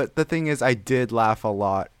 But the thing is, I did laugh a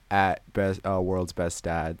lot at World's Best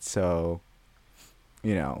Dad, so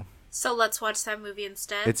you know, So let's watch that movie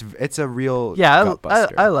instead. it's a real Yeah,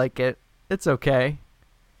 gutbuster. I like it. It's okay.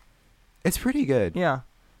 It's pretty good. Yeah.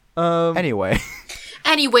 Anyway,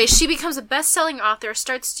 Anyway, she becomes a best-selling author,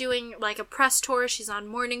 starts doing like a press tour, she's on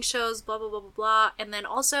morning shows, blah blah blah blah blah, and then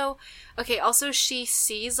also she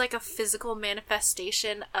sees like a physical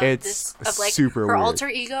manifestation of It's this of like super her weird. alter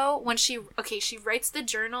ego when she writes the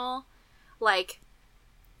journal, like,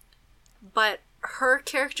 but her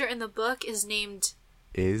character in the book is named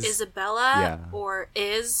is Isabella yeah. or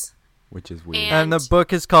Is. which is weird. And the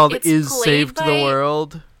book is called it's Is played Saved the by-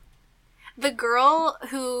 World. The girl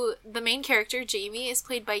who, the main character, Jamie, is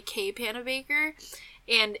played by Kay Panabaker,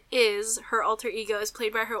 and her alter ego is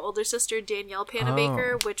played by her older sister, Danielle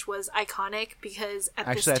Panabaker, which was iconic because at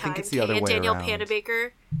Actually, this I time, think it's the Kay other and way Danielle around.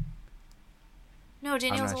 Panabaker... No,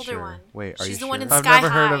 Danielle's not older sure. one. Wait, are She's you the one sure? in I've Sky never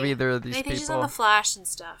heard of High. either of these I think she's on people. The Flash and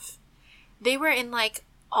stuff. They were in, like,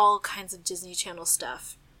 all kinds of Disney Channel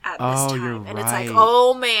stuff at this Oh, time. you're And it's like, right.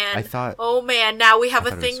 oh man, I thought- now we have I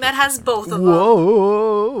a thought it thing was that supposed has to be both of them.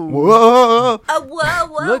 Whoa. Whoa!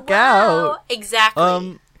 Whoa, Look whoa. out. Exactly.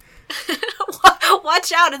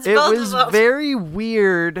 Watch out, it's It both was of them. very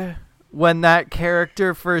weird when that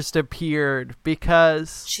character first appeared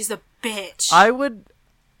because She's a bitch.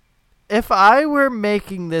 if I were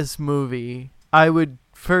making this movie, I would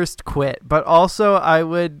first quit, but also I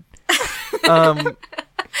would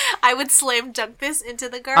I would slam dunk this into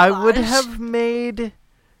the garbage. I would have made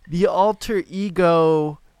the alter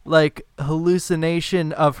ego like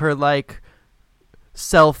hallucination of her like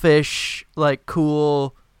selfish, like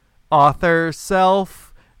cool author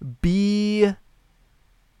self be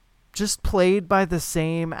just played by the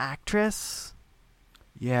same actress.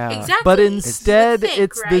 Yeah. Exactly. But You would instead think,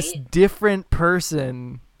 it's this right? different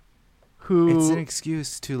person who It's an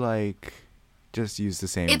excuse to like just use the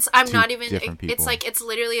same. I'm two not even. different people. It's like it's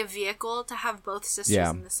literally a vehicle to have both sisters Yeah.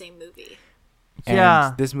 in the same movie. And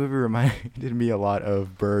yeah. this movie reminded me a lot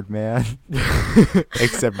of Birdman,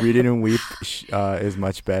 except Read It and Weep is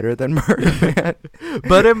much better than Birdman.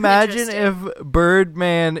 But imagine if Interesting.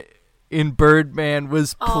 Birdman in Birdman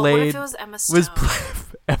was Oh, what if played it was Emma Stone?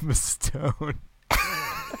 Emma Stone.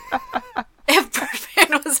 If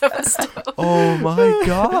Birdman was Emma Stone. Oh my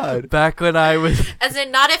god! Back when I was As in,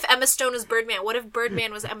 not if Emma Stone was Birdman. What if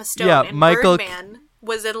Birdman was Emma Stone Yeah, and Michael- Birdman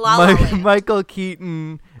was in La La Land? Michael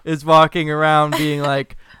Keaton is walking around being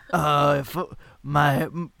like, if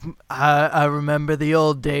I remember the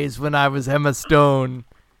old days when I was Emma Stone.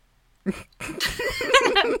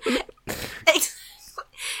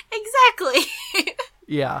 Exactly.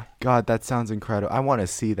 Yeah. God, that sounds incredible. I want to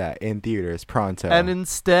see that in theaters pronto. And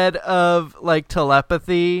instead of like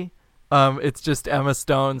telepathy, it's just Emma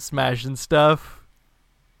Stone smashing stuff.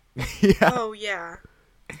 yeah, Oh yeah.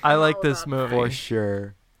 I like all this about movie. for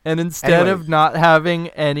sure. And instead Anyway. of not having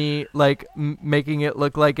any, like, making it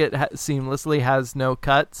look like it seamlessly has no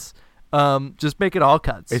cuts, just make it all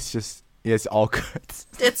cuts. It's all cuts.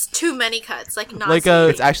 It's too many cuts. Like not. Like so a-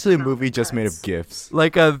 It's actually a not movie just made cuts. of GIFs.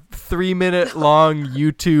 like a 3-minute long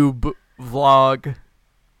YouTube vlog.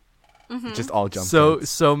 Just all jump. cuts.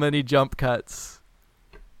 So many jump cuts.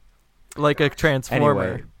 Like a transformer.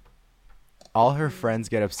 Anyway, all her friends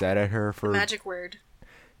get upset at her for Magic word.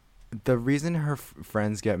 the reason her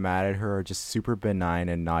friends get mad at her are just super benign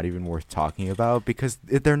and not even worth talking about because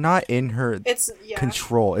they're not in her It's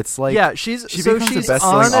control. It's like Yeah, she she's becomes she's the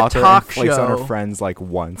best-selling on a author talk and flakes on her show. friends like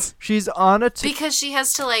once. She's on a because she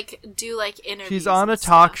has to like do like interviews. she's on a and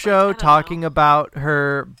talk stuff. show Like, I don't talking know. about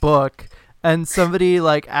her book, and somebody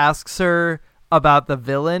like asks her about the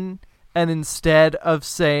villain, and instead of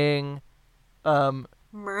saying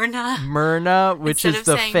Myrna. which Instead is of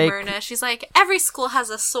the saying fake Myrna, she's like, every school has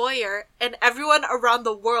a Sawyer, and everyone around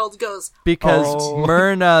the world goes, because Oh.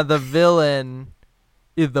 Myrna, the villain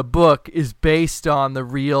in the book, is based on the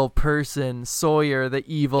real person, Sawyer, the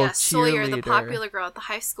evil yeah, Sawyer, the cheerleader. popular girl at the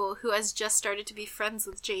high school who has just started to be friends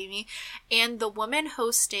with Jamie, and the woman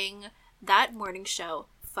hosting that morning show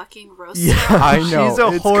fucking roasts Yeah, her. I know, She's a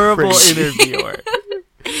it's horrible crazy. interviewer.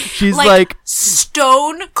 She's like, like,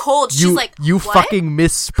 stone cold. She's you like, you what? fucking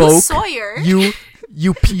Who's misspoke. Sawyer?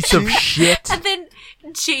 You piece of shit. And then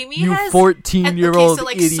Jamie You has 14-year-old okay, so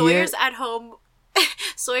like idiot. Sawyer's at home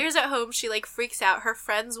Sawyer's at home. She like freaks out. Her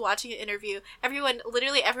friends watching an interview.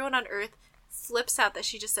 Literally everyone on Earth flips out that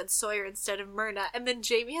she just said Sawyer instead of Myrna. And then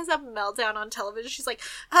Jamie has a meltdown on television. She's like,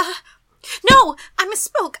 no, I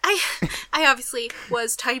misspoke. I obviously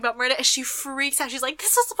was talking about Myrna, and she freaks out. She's like,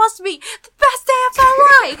 this is supposed to be the best day of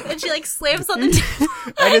my life. And she like slams on the table.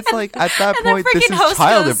 And it's like, at that and the point, this freaking is host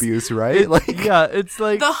child goes- abuse, right? Like, Yeah, it's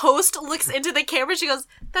like The host looks into the camera. She goes,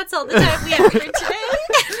 that's all the time we have for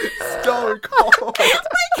today. don't recall.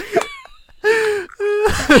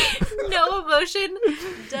 No emotion,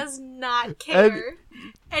 does not care.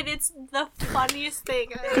 And it's the funniest thing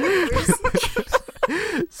I've ever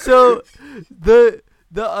seen. so the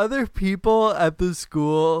other people at the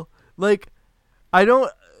school, like, I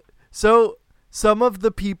don't. So some of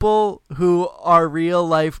the people who are real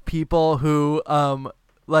life people who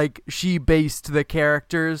like she based the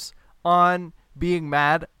characters on being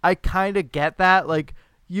mad, I kind of get that. Like,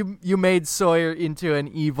 you made Sawyer into an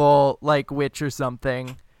evil like witch or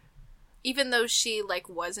something. Even though she like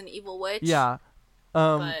was an evil witch. Yeah.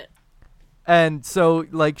 But And so,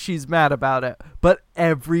 like, she's mad about it. But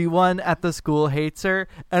everyone at the school hates her.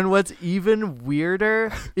 And what's even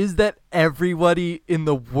weirder is that everybody in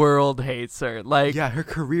the world hates her. Like, Yeah, her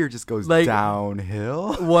career just goes Like-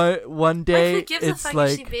 downhill. one day, who gives a it's fuck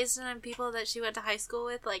like if she based it on people that she went to high school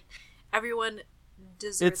with? Like, everyone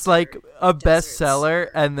deserves it's like her. a Deserts bestseller,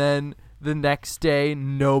 her. and then the next day,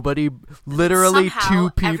 nobody, literally Somehow, two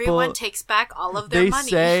people, everyone takes back all of their they money.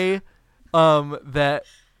 say, that,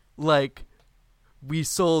 like, we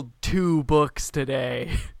sold 2 books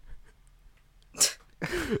today.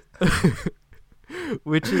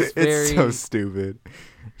 Which is very It's so stupid.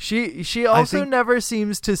 She also think- never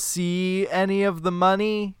seems to see any of the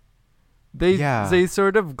money. They Yeah. they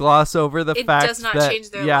sort of gloss over the It fact does not that change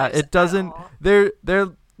their yeah, lives it at doesn't. all. They're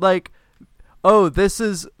like, oh, this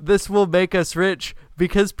will make us rich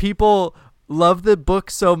because people love the book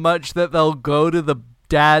so much that they'll go to the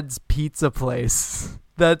dad's pizza place.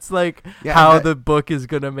 That's like Yeah, how that- the book is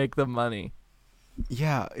gonna make them money.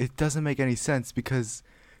 Yeah, it doesn't make any sense because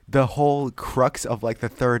the whole crux of like the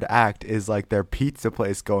third act is like their pizza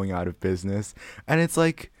place going out of business, and it's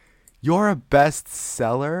like, you're a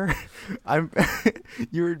bestseller.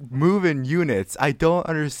 You're moving units. I don't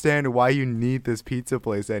understand why you need this pizza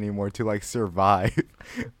place anymore to like survive.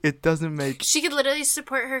 It doesn't make She could literally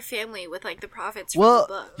support her family with like the profits Well,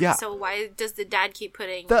 from the book. yeah. So why does the dad keep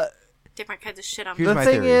putting The different kinds of shit on Here's the my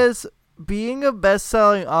thing theory. is, being a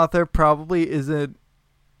best-selling author probably isn't.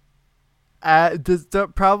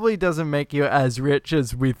 Probably doesn't make you as rich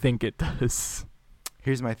as we think it does.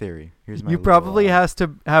 Here's my theory. Here's my You little, probably have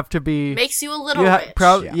to be. makes you a little you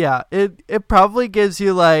rich? Yeah. It probably gives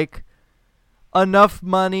you like enough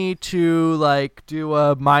money to like do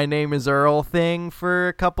a "My Name Is Earl" thing for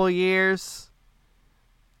a couple years.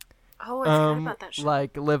 Oh, I forgot about that shit.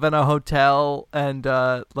 Like live in a hotel and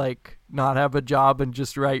like not have a job and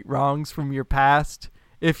just right wrongs from your past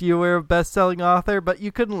if you were a best-selling author, but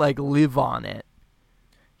you couldn't like live on it.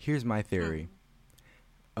 Here's my theory.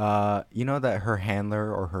 You know that her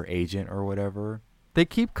handler or her agent or whatever. They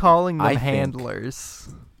keep calling them I think- handlers.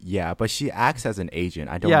 Yeah, but she acts as an agent.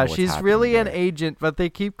 I don't know Yeah, what's she's happening really an there. agent, but they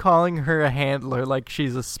keep calling her a handler like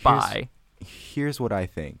she's a spy. Here's what I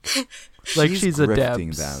think. Like she's a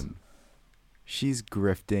grifting Debs. them. She's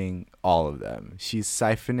grifting all of them. She's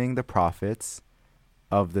siphoning the profits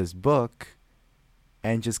of this book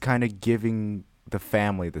and just kind of giving the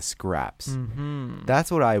family the scraps. Mm-hmm. That's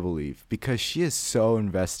what I believe, because she is so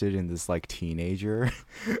invested in this like teenager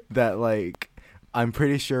that like I'm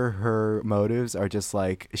pretty sure her motives are just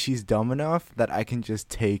like, she's dumb enough that I can just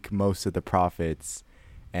take most of the profits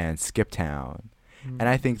and skip town. And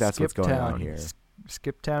I think that's what's going on here.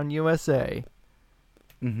 Skip Town, USA.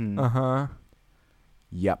 Mm-hmm. Uh-huh.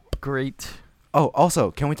 Yep. Great. Oh,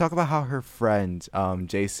 also, can we talk about how her friend,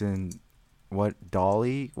 Jason,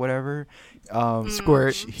 Dolly, whatever,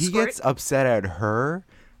 Squirt. he Squirt? gets upset at her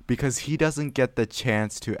because he doesn't get the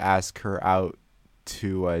chance to ask her out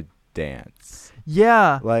to a dance.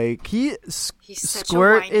 Yeah. Like, He's such a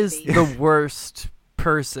Squirt whiny is baby. the worst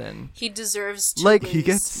person. He deserves to Like, lose he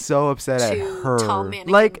gets so upset at to her. tall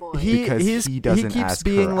mannequin Like boy. Because he doesn't keeps ask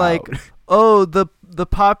being her like, out. "Oh, the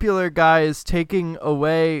popular guy is taking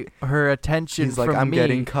away her attention He's like, from I'm me."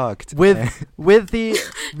 getting cucked. with the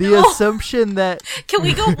No. assumption that Can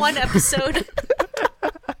we go one episode?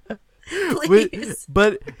 Please.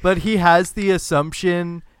 but he has the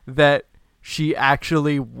assumption that she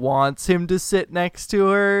actually wants him to sit next to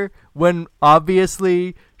her when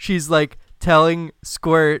obviously she's like telling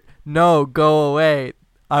Squirt, "No, go away.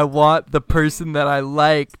 I want the person that I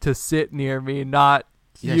like to sit near me, not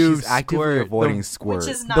Yeah, you she's actively Squirt, avoiding Squirt. Which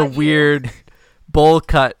is not the you. weird bowl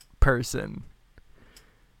cut person.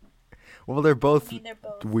 Well, they're both I mean, they're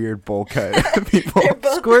both. weird bowl cut people. They're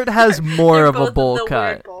both. Squirt has more they're of a both bowl the cut.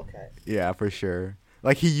 weird bowl cut. Yeah, for sure.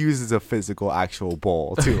 Like he uses a physical, actual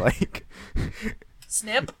bowl to like.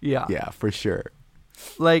 Snip. Yeah. Yeah, for sure.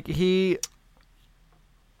 Like he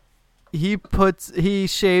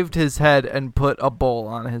shaved his head and put a bowl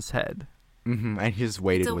on his head. And he just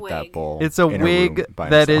waited It's a with wig. that bowl. It's a in wig room by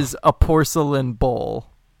that himself. is a porcelain bowl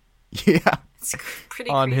Yeah. It's pretty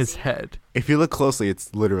on crazy. his head. If you look closely,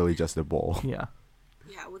 it's literally just a bowl. Yeah.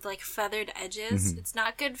 Yeah, with like feathered edges. It's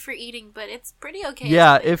not good for eating, but it's pretty okay.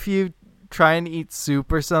 Yeah, as a wig. if you try and eat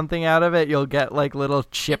soup or something out of it, you'll get like little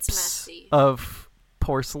chips messy. of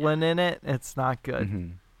porcelain in it. It's not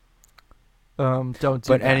good. Don't do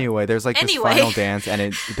But that. anyway, there's like this Anyway. final dance,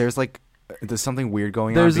 and there's something weird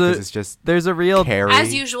going There's on because a- it's just There's a real Carrie.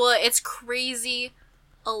 as usual, it's crazy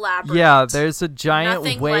elaborate. Yeah, there's a giant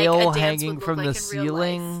Nothing like a whale dance hanging would from look the like in real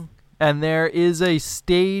ceiling. life. And there is a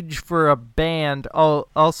stage for a band. Oh,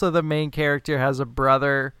 also the main character has a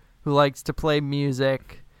brother who likes to play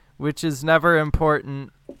music, which is never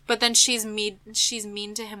important. But then she's mean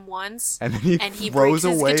to him once, and then he throws breaks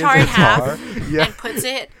his away guitar his in half guitar. Yeah. and puts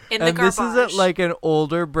it in the And garbage. this isn't like an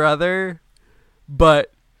older brother,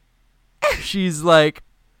 but she's like,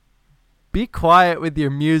 be quiet with your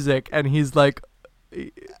music. And he's like,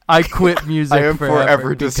 I quit music I am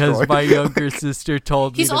forever because destroyed. my younger sister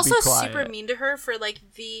told He's me to also be quiet. super mean to her for like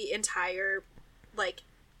the entire, like,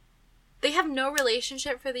 they have no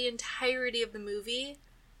relationship for the entirety of the movie.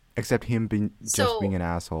 Except him being So- being an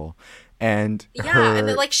asshole, and Yeah, and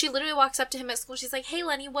then like she literally walks up to him at school. She's like, "Hey,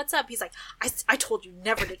 Lenny, what's up?" He's like, "I told you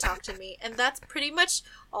never to talk to me," and that's pretty much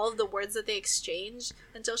all of the words that they exchange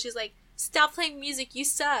until she's like, "Stop playing music, you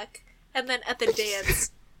suck." And then at the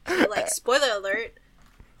dance, he, like, spoiler alert,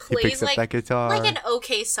 he plays picks up like that guitar. like an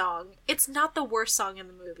okay song. It's not the worst song in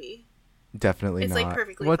the movie. Definitely It's not. like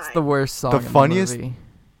perfectly What's fine. the worst song? The in funniest- movie?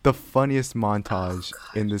 The funniest montage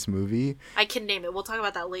God. in this movie. I can name it. We'll talk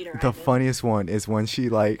about that later. The Ivan. funniest one is when she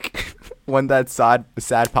like when that sad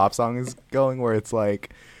pop song is going, where it's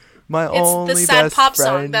like my It's the only sad best pop song.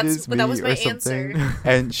 friend That's- is that me was my or something. answer.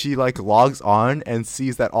 And she like logs on and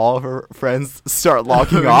sees that all of her friends start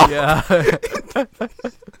logging off. Yeah.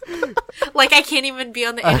 Like I can't even be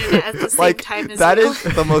on the internet at the same Like time as that you. is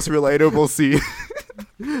the most relatable scene.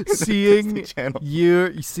 seeing Channel. your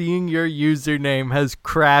username has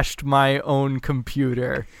crashed my own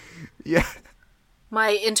computer. Yeah.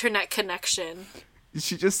 My internet connection.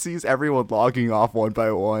 She just sees everyone logging off one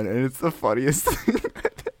by one, and it's the funniest thing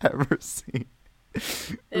I've ever seen.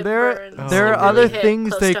 It There- burns. there It are really other hit things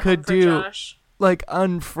close they to could home for do. Josh. Like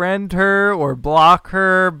unfriend her or block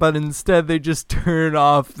her, but instead they just turn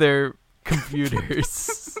off their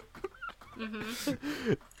computers.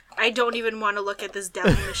 I don't even want to look at this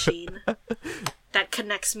devil machine that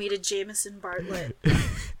connects me to Jameson Bartlett.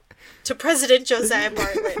 To President Josiah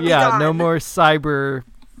Bartlett. Be Yeah, no gone. more cyber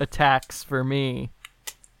attacks for me.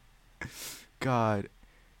 God.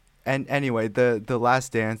 And anyway, the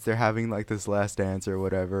last dance, they're having like this last dance or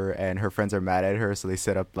whatever, and her friends are mad at her, so they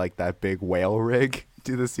set up like that big whale rig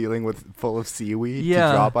to the ceiling with full of seaweed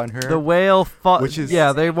Yeah, to drop on her. the whale, Which is-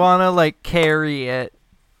 yeah, they want to like carry it,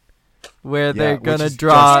 where Yeah, they're which gonna is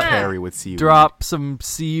drop just Carrie with seaweed. drop some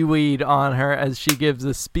seaweed on her as she gives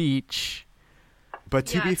a speech. But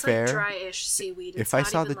to Yeah, be it's fair, like dry-ish seaweed. It's if I not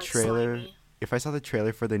saw even, the like, trailer, slimy. if I saw the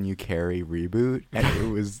trailer for the new Carrie reboot and it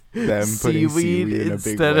was them putting Seaweed seaweed in a big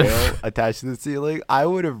instead of- whale attached to the ceiling, I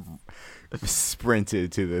would have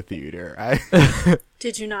sprinted to the theater.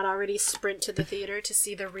 Did you not already sprint to the theater to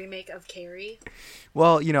see the remake of Carrie?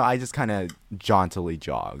 Well, I just kind of jauntily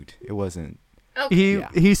jogged. It wasn't. Okay. He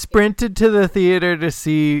he sprinted to the theater to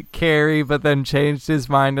see Carrie, but then changed his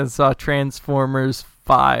mind and saw Transformers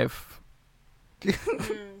 5.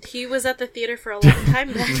 He was at the theater for a long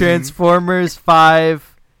time then. Transformers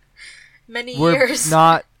 5 Many we're years.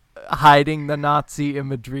 not hiding the Nazi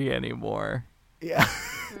imagery anymore. Yeah.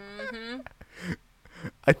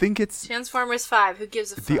 I think it's Transformers 5. Who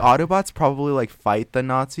gives a fuck? the Autobots probably like fight the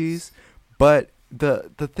Nazis, but the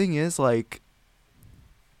thing is like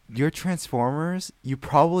your Transformers, you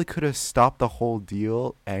probably could have stopped the whole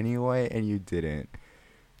deal anyway, and you didn't.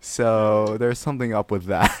 So there's something up with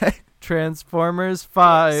that. Transformers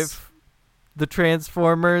 5. Yes. The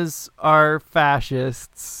Transformers are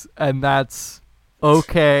fascists, and that's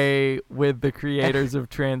okay with the creators of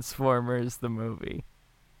Transformers, the movie.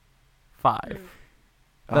 5.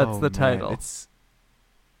 That's Oh, the man, title.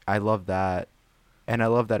 I love that. And I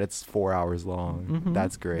love that it's 4 hours long. Mhm.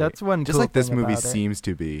 That's great. That's one Just cool like this thing movie about it. seems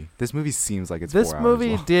to be. This movie seems like it's This 4 hours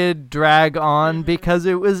movie long. did drag on because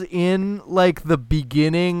it was in like the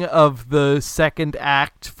beginning of the second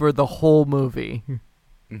act for the whole movie.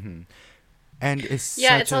 Hmm. And it's Yeah,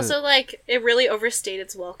 such it's a- also like it really overstayed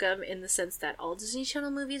its welcome in the sense that all Disney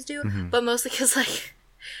Channel movies do, Mhm. but mostly because like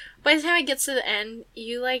by the time it gets to the end,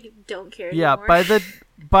 you like don't care Yeah, anymore.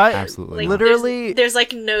 by Absolutely like, not. literally there's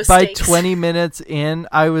like no by stakes. 20 minutes in,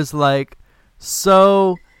 I was like,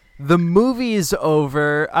 so the movie's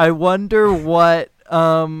over. I wonder what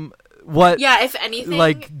Yeah, if anything,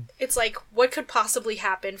 like, it's like what could possibly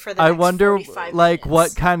happen for the I next wonder 45 like minutes?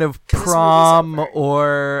 what kind of 'Cause this movie's prom over.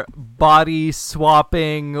 or body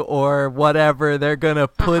swapping or whatever they're gonna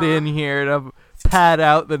put Uh-huh. in here to pad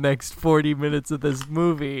out the next 40 minutes of this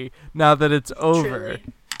movie now that it's over. Truly.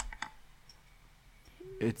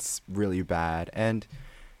 It's really bad, and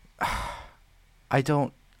I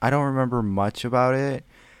don't remember much about it.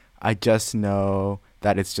 I just know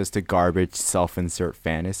that it's just a garbage self-insert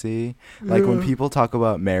fantasy. Like when people talk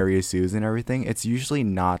about Mary Sue's and everything, it's usually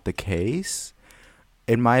not the case,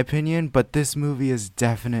 in my opinion. But this movie is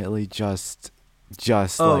definitely just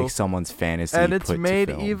Oh, like someone's fantasy, And it's put made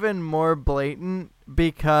to film. even more blatant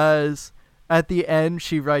because at the end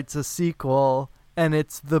she writes a sequel and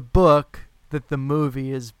it's the book that the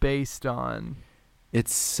movie is based on.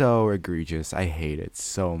 It's so egregious. I hate it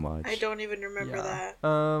so much. I don't even remember Yeah.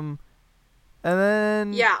 that. And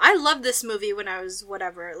then Yeah, I loved this movie when I was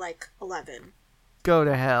whatever, like 11. go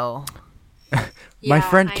to hell. My Yeah,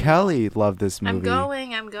 friend I know. Kelly loved this movie. I'm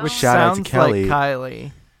going. Which Shout out to sounds Kelly. like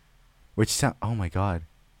Kylie. Which sound? Oh my god.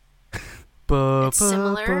 It's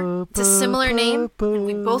similar. It's a similar name. And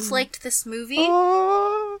we both liked this movie.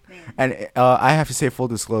 Oh. Man. And I have to say, full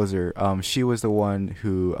disclosure, she was the one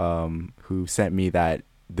who sent me that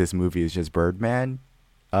this movie is just Birdman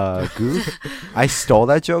goof. I stole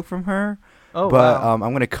that joke from her, Oh, but wow. I'm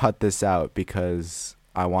gonna cut this out because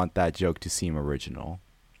I want that joke to seem original.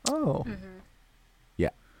 Oh. Mm-hmm. Yeah.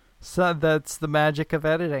 So that's the magic of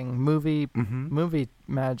editing. Movie Hmm.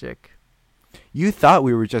 magic. You thought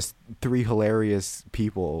we were just three hilarious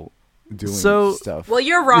people doing So- stuff. Well,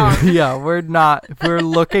 you're wrong. Yeah, we're not. We're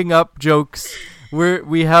looking up jokes.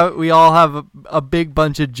 We all have a big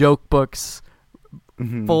bunch of joke books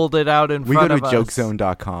Mhm. folded out in We go front to of us.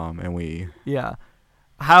 jokezone.com and we Yeah.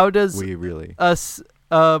 How does really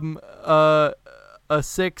a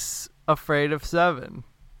 6 afraid of 7?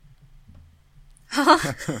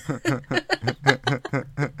 I'm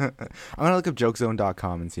gonna look up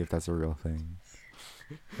jokezone.com and see if that's a real thing.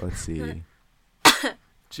 Let's see.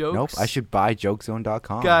 Jokes. Nope, I should buy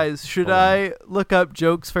jokezone.com. Guys, should Hold on. I look up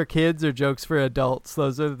jokes for kids or jokes for adults?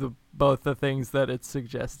 Those are both the things that it's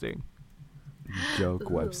suggesting. Joke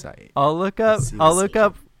Ooh. website. I'll look up. Let's see, I'll let's look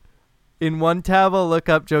up. In one tab, I'll look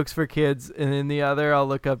up jokes for kids, and in the other, I'll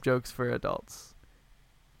look up jokes for adults.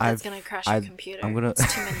 That's gonna crash your I've- computer. I'm gonna. It's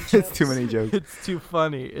too many jokes. It's too many jokes. It's too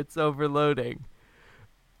funny. It's overloading.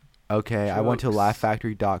 Okay, I went to Jokes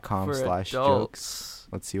laughfactory.com for /jokes. adults.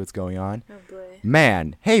 Let's see what's going on. Oh boy.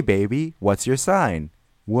 Man, hey baby, what's your sign?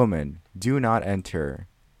 Woman, do not enter.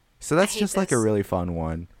 So that's hate just like a this. really fun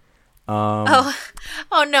one.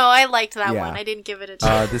 Oh no, I liked that yeah. one. I didn't give it a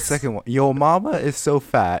chance. The second one, yo mama is so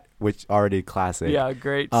fat, which already classic. Yeah,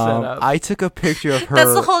 great setup. I took a picture of her.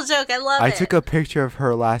 That's the whole joke. I love I it. took a picture of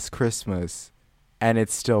her last Christmas, and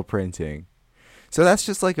it's still printing. So that's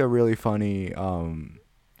just like a really funny,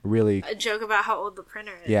 really a joke about how old the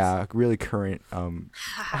printer is. really current.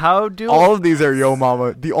 How do All of these are yo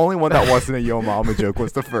mama. The only one that wasn't a yo mama joke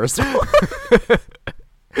was the first one.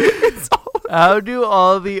 It's all- how do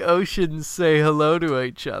all the oceans say hello to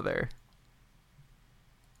each other?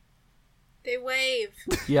 They wave.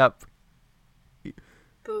 Yep.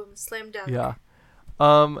 Boom. Slam dunk. Yeah.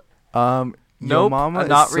 Yo Nope. mama I'm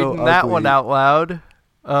not is so reading that one ugly. out loud.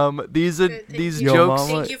 These are Good, thank these you. Yo jokes.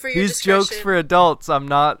 mama- Thank you for your These jokes discretion. for adults. I'm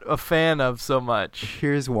not a fan of so much.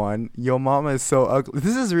 Here's one. Yo mama is so ugly.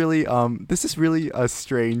 This is really a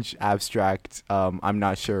strange abstract. I'm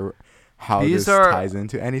not sure how These this are- ties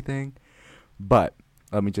into anything. But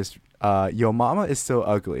let me just yo mama is so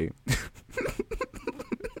ugly.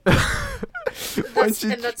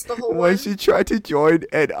 And that's the whole when one. she tried to join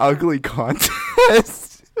an ugly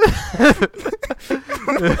contest,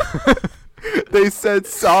 they said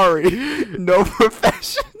sorry, no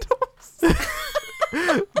professionals.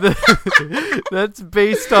 That's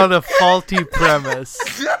based on a faulty premise.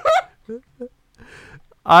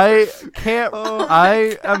 I can't. Oh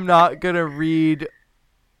I am not gonna read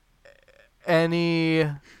any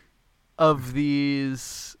of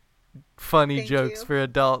these funny Thank jokes you. for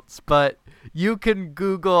adults, but You can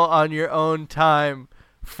Google on your own time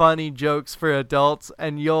funny jokes for adults,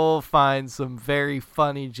 and you'll find some very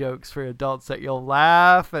funny jokes for adults that you'll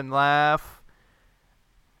laugh and laugh.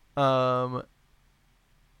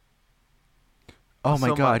 Oh my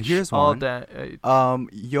so God! much Here's all one. day.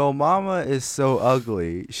 Yo mama is so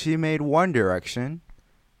ugly. She made one direction,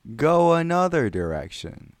 go another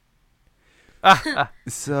direction.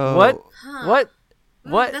 So What? Huh. What?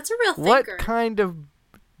 What? That's a real What thinker. kind of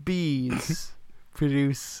bees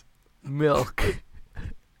produce milk?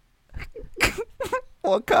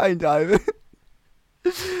 What kind, Ivan?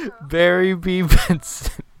 Barry B.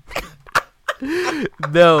 Benson.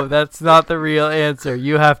 No, that's not the real answer.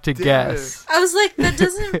 You have to Damn guess. I was like, that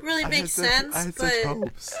doesn't really I make had sense, such but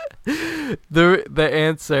hopes. The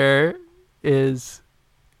answer is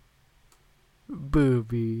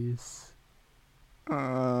boobies.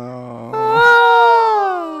 Oh,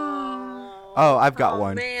 oh, I've got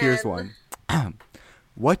one. Here's man. one.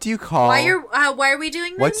 What do you call? Why are we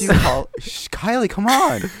doing this? What do you call? Shh, Kylie, come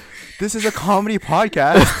on. This is a comedy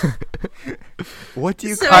podcast. What do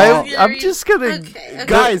you So call? you're I'm just gonna. Okay.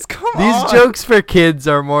 Guys, come These on. jokes for kids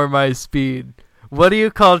are more my speed. What do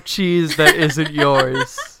you call cheese that isn't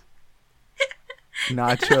yours?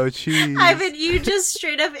 Nacho cheese. Ivan, you just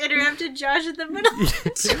straight up interrupted Josh in the middle of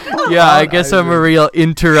the joke. Yeah, I on, guess I'm a Ivan. real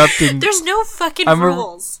interrupting. There's no fucking I'm a-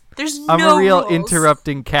 rules. There's I'm no a real rules.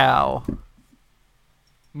 interrupting cow.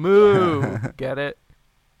 Moo. Get it?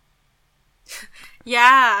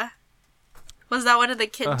 Yeah. Was that one of the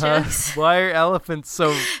kid Uh-huh. jokes? Why are elephants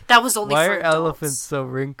so? That was only Why for are adults. elephants so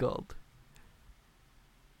wrinkled?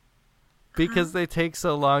 Because they take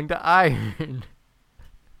so long to iron.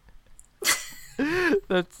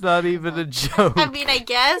 That's not even a joke. I mean, I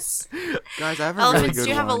guess Guys, I have a really elephants good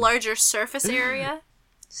do have a one. larger surface area.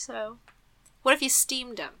 So, what if you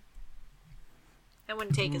steamed them? That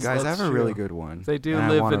wouldn't take as Guys, I long. have a really good one. They do and I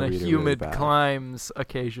live wanna in a read it really humid bad. climes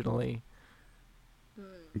occasionally.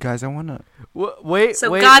 Guys, I wanna. Wait, So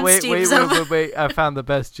wait, God wait, steams wait, them. wait, wait, wait. I found the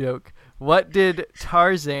best joke. What did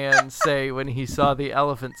Tarzan say when he saw the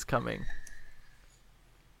elephants coming?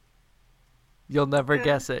 You'll never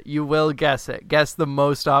guess it. You will guess it. Guess the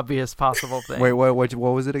most obvious possible thing. Wait, what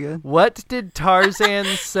was it again? What did Tarzan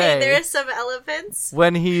Hey, say there are some elephants.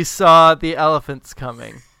 when he saw the elephants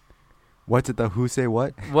coming? What did the who say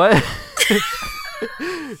what? What?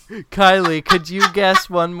 Kylie, could you guess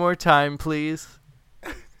one more time, please?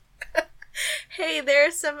 Hey, there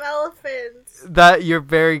are some elephants. That you're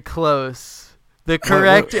very close. The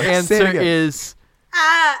correct say it answer again. is,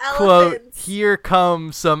 Ah, quote, elephants. here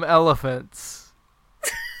come some elephants.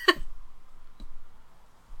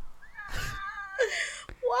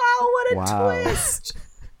 Wow, what a Wow. twist.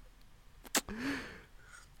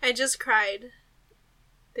 I just cried.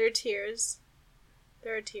 There are tears.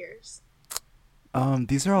 There are tears.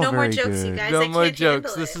 These are all No more very jokes, you good. guys. No I more can't jokes.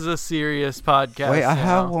 handle This it. is a serious podcast. Wait, I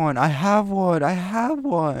have now. one. I have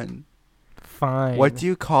one. Fine. What do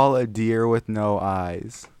you call a deer with no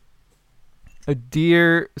eyes? A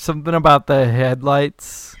deer? Something about the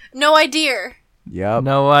headlights? No idea. Yep.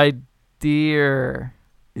 No idea.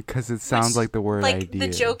 Because it sounds Which, like the word Like, idea. the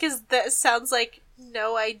joke is that sounds like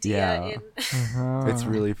no idea Yeah. in, Uh-huh. It's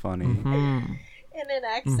really funny. Mm-hmm. in an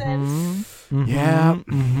accent. Mm-hmm. Yeah.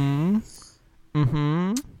 Mm-hmm.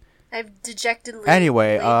 Mm-hmm. I've dejectedly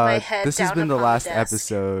Anyway, laid my head this has down been the upon last desk.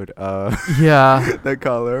 episode of Yeah. The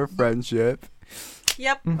Color of Friendship.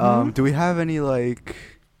 Yep. Mm-hmm. Do we have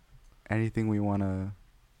anything we want to...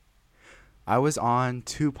 I was on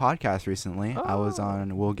 2 podcasts recently. I was Oh.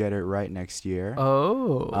 on We'll Get It Right Next Year.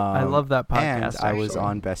 Oh, I love that podcast. And I was actually.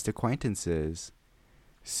 on Best Acquaintances.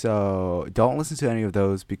 So don't listen to any of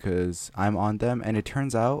those because I'm on them. And it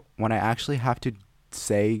turns out when I actually have to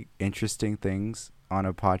say interesting things on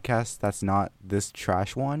a podcast that's not this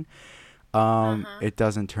trash one, it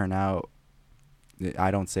doesn't turn out...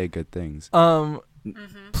 I don't say good things.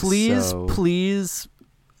 Please, So- please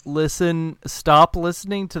stop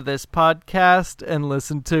listening to this podcast and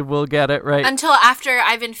listen to We'll Get It Right. Until after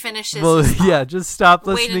Ivan finishes. Well, his thought. yeah, just stop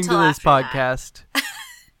Wait listening to until this after that. podcast.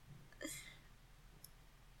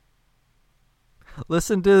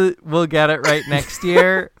 Listen to We'll Get It Right next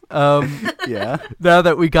year. Yeah. Now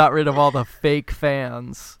that we got rid of all the fake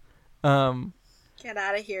fans. Get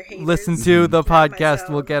out of here, haters. Listen to the Get out of my podcast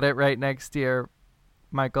We'll zone. Get It Right next year.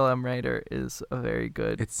 Michael M. Rader is a very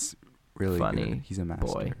good. It's really Funny good. He's a master.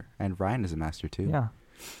 boy. And Ryan is a master too. Yeah.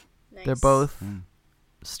 Nice. They're both Mm.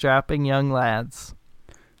 strapping young lads.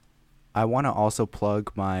 I want to also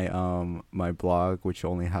plug my blog, which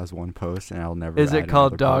only has one post, and I'll never. Is add it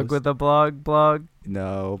called another Dog post. with a Blog?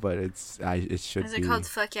 No, but it should Is be. it called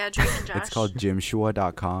Fuck Yeah, Drake and Josh? It's called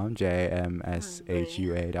jimshua.com,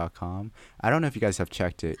 JMSHUA.com. I don't know if you guys have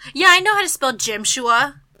checked it. Yeah, I know how to spell Jim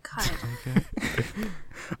Shua. God.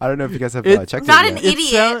 I don't know if you guys have checked Not it an yet.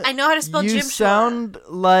 idiot. I know how to spell You Jim Shua. sound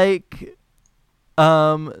like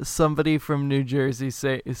somebody from New Jersey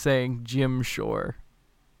saying Jim Shore.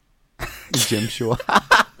 Jim Shua.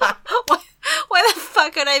 Why the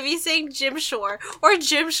fuck would I be saying Jim Shore or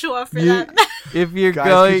Jim Shua for that? If you're Guys,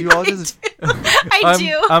 going, could you all just I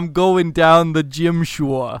do. I'm going down the Jim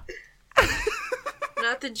Shore.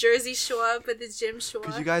 Not the Jersey Shore, but the Jim Shore.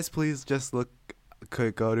 could you guys please just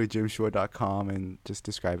could go to jimshua.com and just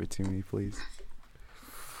describe it to me, please?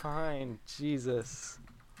 Fine, Jesus.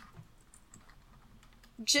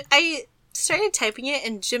 I started typing it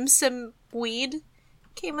and Jimson Weed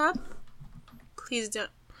came up. Please don't.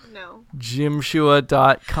 No.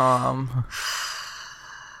 Jimshua.com.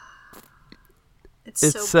 It's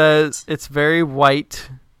It so says it's very white.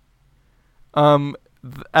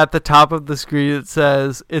 At the top of the screen it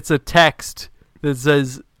says it's a text that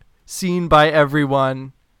says seen by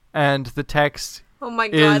everyone, and the text bright. Oh my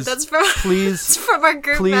god, is, that's from please it's from our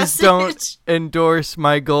group please message. don't endorse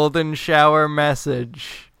my golden shower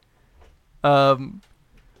message.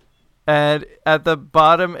 And at the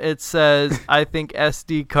bottom it says, I think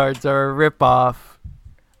SD cards are a ripoff.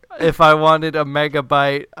 If I wanted a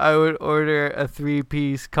megabyte, I would order a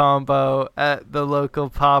 3-piece combo at the local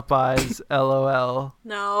Popeyes, LOL.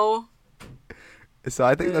 No. So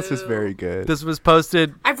I think that's just Boo. very good. This was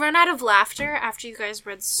posted I've run out of laughter after you guys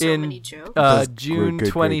read so in many jokes. Those June good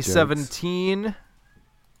 2017.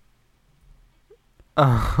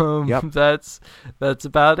 Yep. That's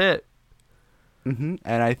about it. And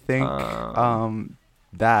I think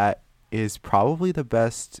that is probably the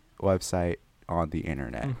best website on the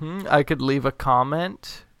internet. I could leave a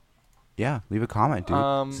comment. Yeah, leave a comment,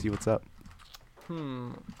 dude. See what's up.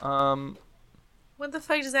 What the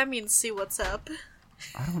fuck does that mean, see what's up?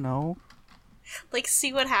 I don't know. Like,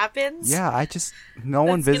 see what happens? Yeah, no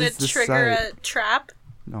one That's visits gonna this trigger site. a trap?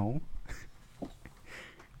 No.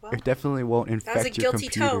 Well, It definitely won't was a infect your guilty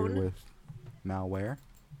computer tone. with malware.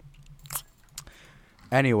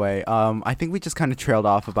 Anyway, I think we just kind of trailed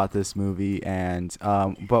off about this movie, and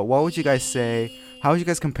but what would you guys say? How would you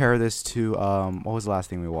guys compare this to what was the last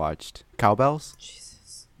thing we watched? Cowbells?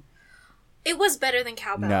 Jesus. It was better than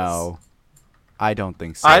Cowbells. No, I don't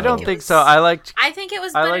think so. I don't it think was- so. I liked I think it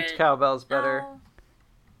was better. Cowbells better. No.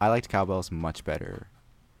 I liked Cowbells much better.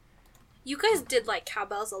 You guys did like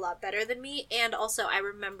Cowbells a lot better than me, and also I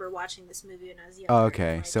remember watching this movie when I was younger. Oh,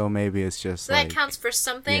 okay, Like, so maybe it's just so like that counts for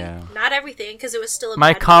something, yeah. not everything, because it was still a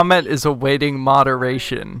My bad comment movie. is awaiting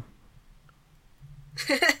moderation.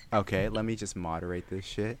 Okay, let me just moderate this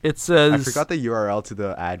shit. It says I forgot the URL to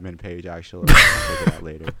the admin page. Actually, I'll take it out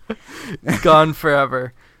later. gone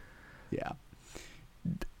forever. Yeah.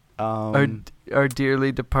 Our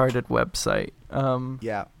dearly departed website.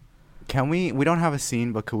 Yeah. Can we don't have a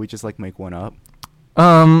scene, but could we just like make one up?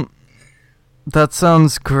 That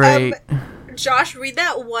sounds great. Josh, read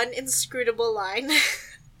that one inscrutable line.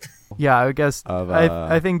 Yeah, I guess Of,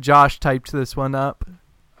 I think Josh typed this one up.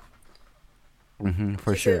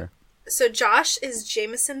 For sure. So Josh is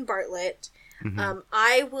Jameson Bartlett.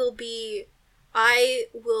 I will be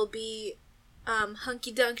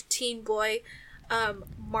Hunky Dunk Teen Boy,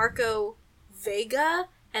 Marco Vega,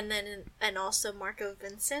 and also Marco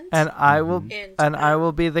Vincent. And I will And, I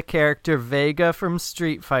will be the character Vega from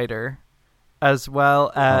Street Fighter, as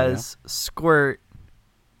well as Squirt.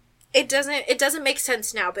 it doesn't make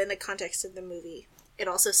sense now, but in the context of the movie, it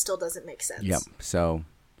also still doesn't make sense. Yep. So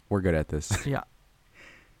we're good at this. Yeah.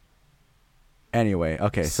 Anyway,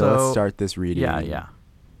 okay. So let's So, start this reading. Yeah. Okay.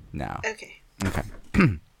 Now. Okay.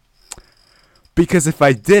 Because if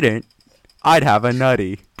I didn't, I'd have a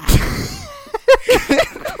nutty.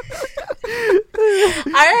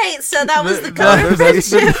 All right. So that was the That color was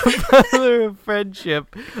friendship. the color of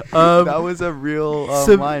friendship. That was a real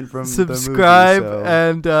line from subscribe the movie. So.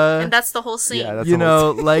 and And that's the whole scene. Yeah, that's you the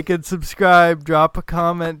whole know, like and subscribe. Drop a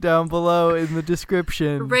comment down below in the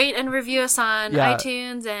description. Rate and review us on Yeah.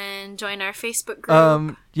 iTunes and join our Facebook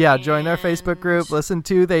group. Join our Facebook group. And Listen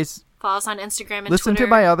to Follow us on Instagram and listen Twitter. to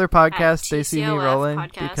my other podcast, They See Me TCOF Rolling,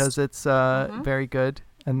 podcast. because it's very good.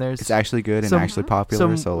 And there's It's actually good and some- actually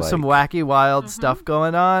popular. So like, some wacky wild stuff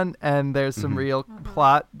going on, and there's some real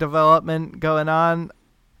plot development going on.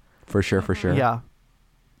 for sure. Yeah.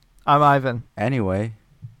 I'm Ivan. Anyway,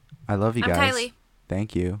 I love you I'm guys. Kylie.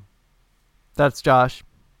 Thank you. That's Josh.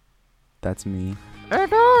 That's me. And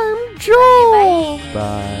I'm Joel. Bye.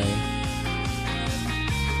 Bye.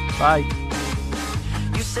 Bye.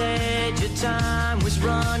 You said your time was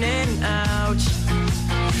running out.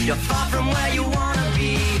 You're far from where you wanna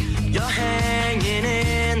be. You're hanging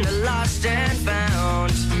in the lost and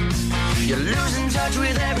found. You're losing touch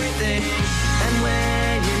with everything. And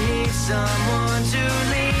when you need some